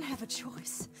 He didn't have a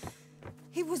choice.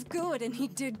 He was good, and he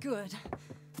did good.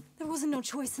 There wasn't no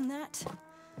choice in that.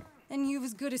 And you've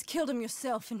as good as killed him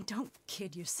yourself, and don't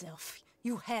kid yourself.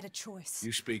 You had a choice.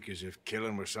 You speak as if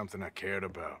killing was something I cared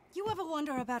about. You ever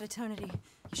wonder about eternity?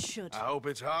 You should. I hope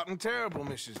it's hot and terrible,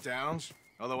 Mrs. Downs.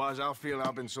 Otherwise, I'll feel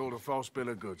I've been sold a false bill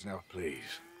of goods. Now,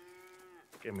 please,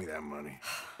 give me that money.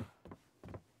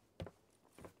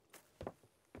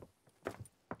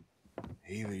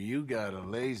 Either you got a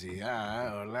lazy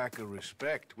eye or lack of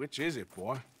respect. Which is it,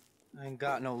 boy? I ain't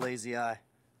got no lazy eye.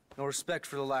 No respect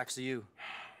for the likes of you.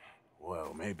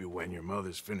 Well, maybe when your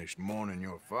mother's finished mourning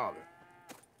your father,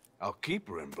 I'll keep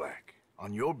her in black,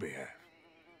 on your behalf.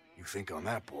 You think on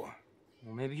that, boy?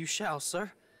 Well, maybe you shall,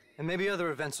 sir. And maybe other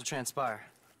events will transpire.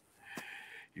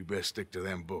 You best stick to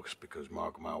them books, because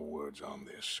mark my words on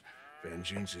this.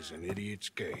 Vengeance is an idiot's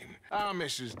game. Ah,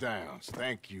 Mrs. Downs,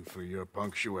 thank you for your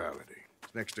punctuality.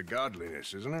 It's next to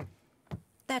godliness, isn't it?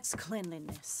 That's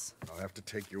cleanliness. I'll have to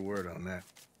take your word on that.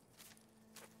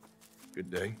 Good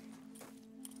day.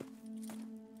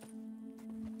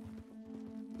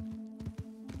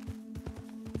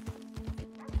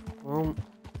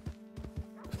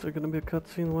 Is there gonna be a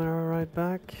cutscene when I ride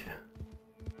back?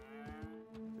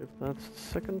 If that's the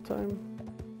second time,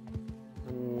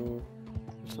 then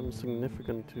there's some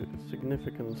significance to it,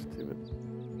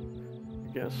 I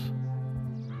guess.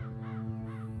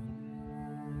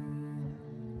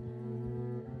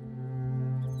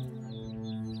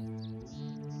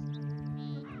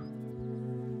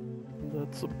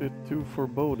 That's That's a bit too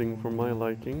foreboding for my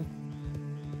liking.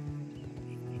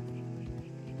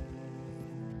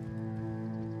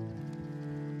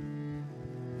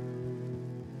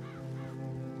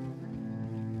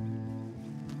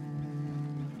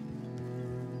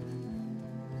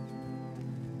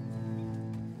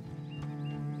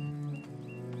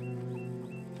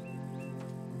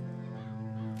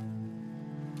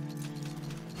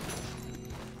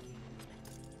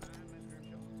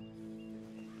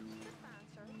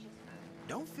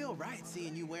 Don't feel right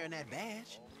seeing you wearing that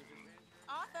badge.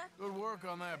 Arthur. Good work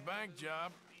on that bank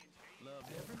job.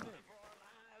 Loved every minute.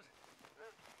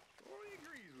 Corey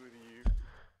agrees with you.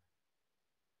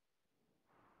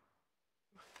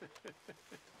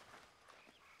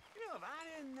 You know, if I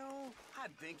didn't know,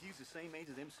 I'd think you's the same age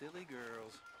as them silly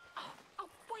girls.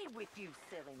 Away with you,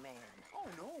 silly man.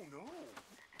 Oh, no.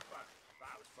 If I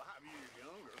was 5 years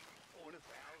younger, or 1,000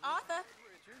 Arthur.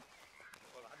 richer,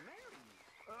 well, I'd marry you.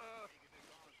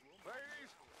 Ladies,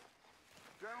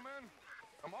 gentlemen,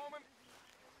 a moment.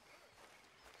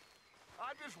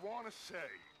 I just want to say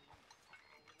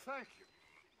thank you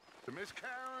to Miss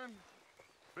Karen,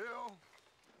 Bill,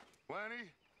 Lenny,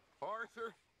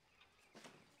 Arthur.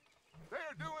 They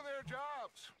are doing their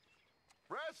jobs.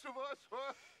 Rest of us,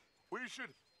 we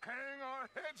should hang our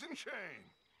heads in shame.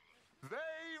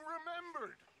 They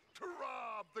remembered to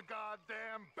rob the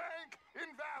goddamn bank in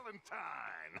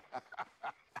Valentine.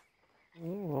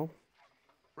 Oh well.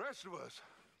 Rest of us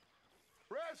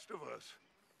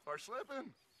are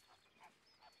slipping.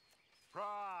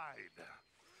 Pride.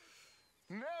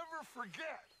 Never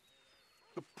forget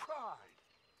the pride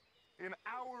in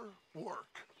our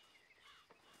work.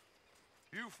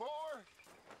 You four,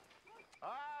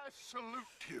 I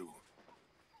salute you.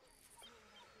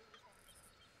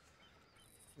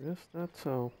 Yes, that's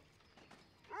so.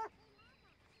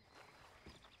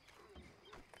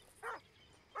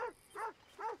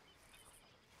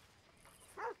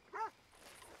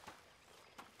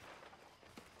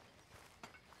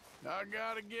 I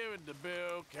gotta give it to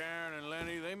Bill, Karen, and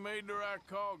Lenny. They made the right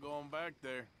call going back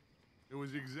there. It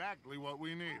was exactly what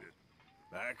we needed.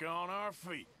 Back on our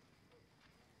feet.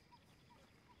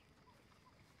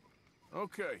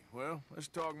 Okay, well, let's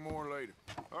talk more later.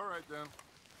 All right, then.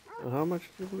 How much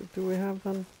do we have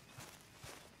then?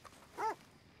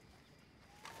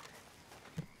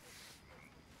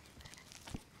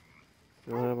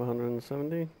 Still have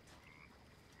 170?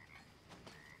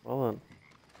 Well then.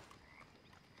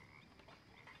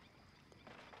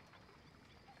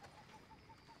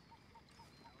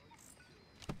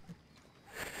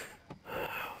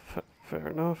 Fair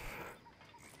enough.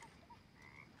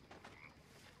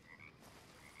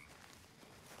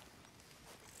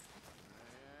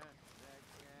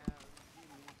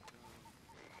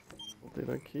 Did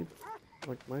I keep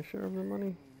like my share of the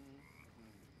money?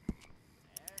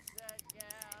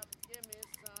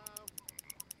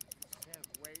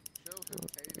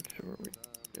 Let's make sure we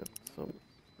get some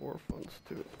more funds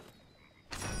to it.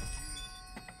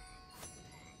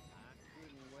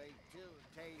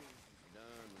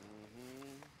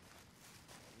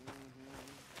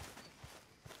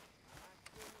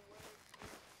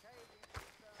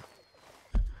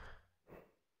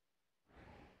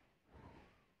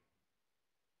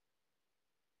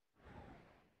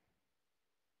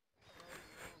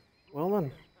 Well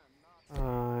then,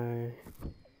 I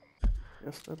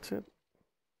guess that's it.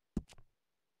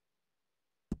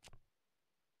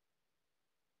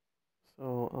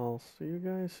 So I'll see you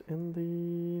guys in the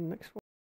next one.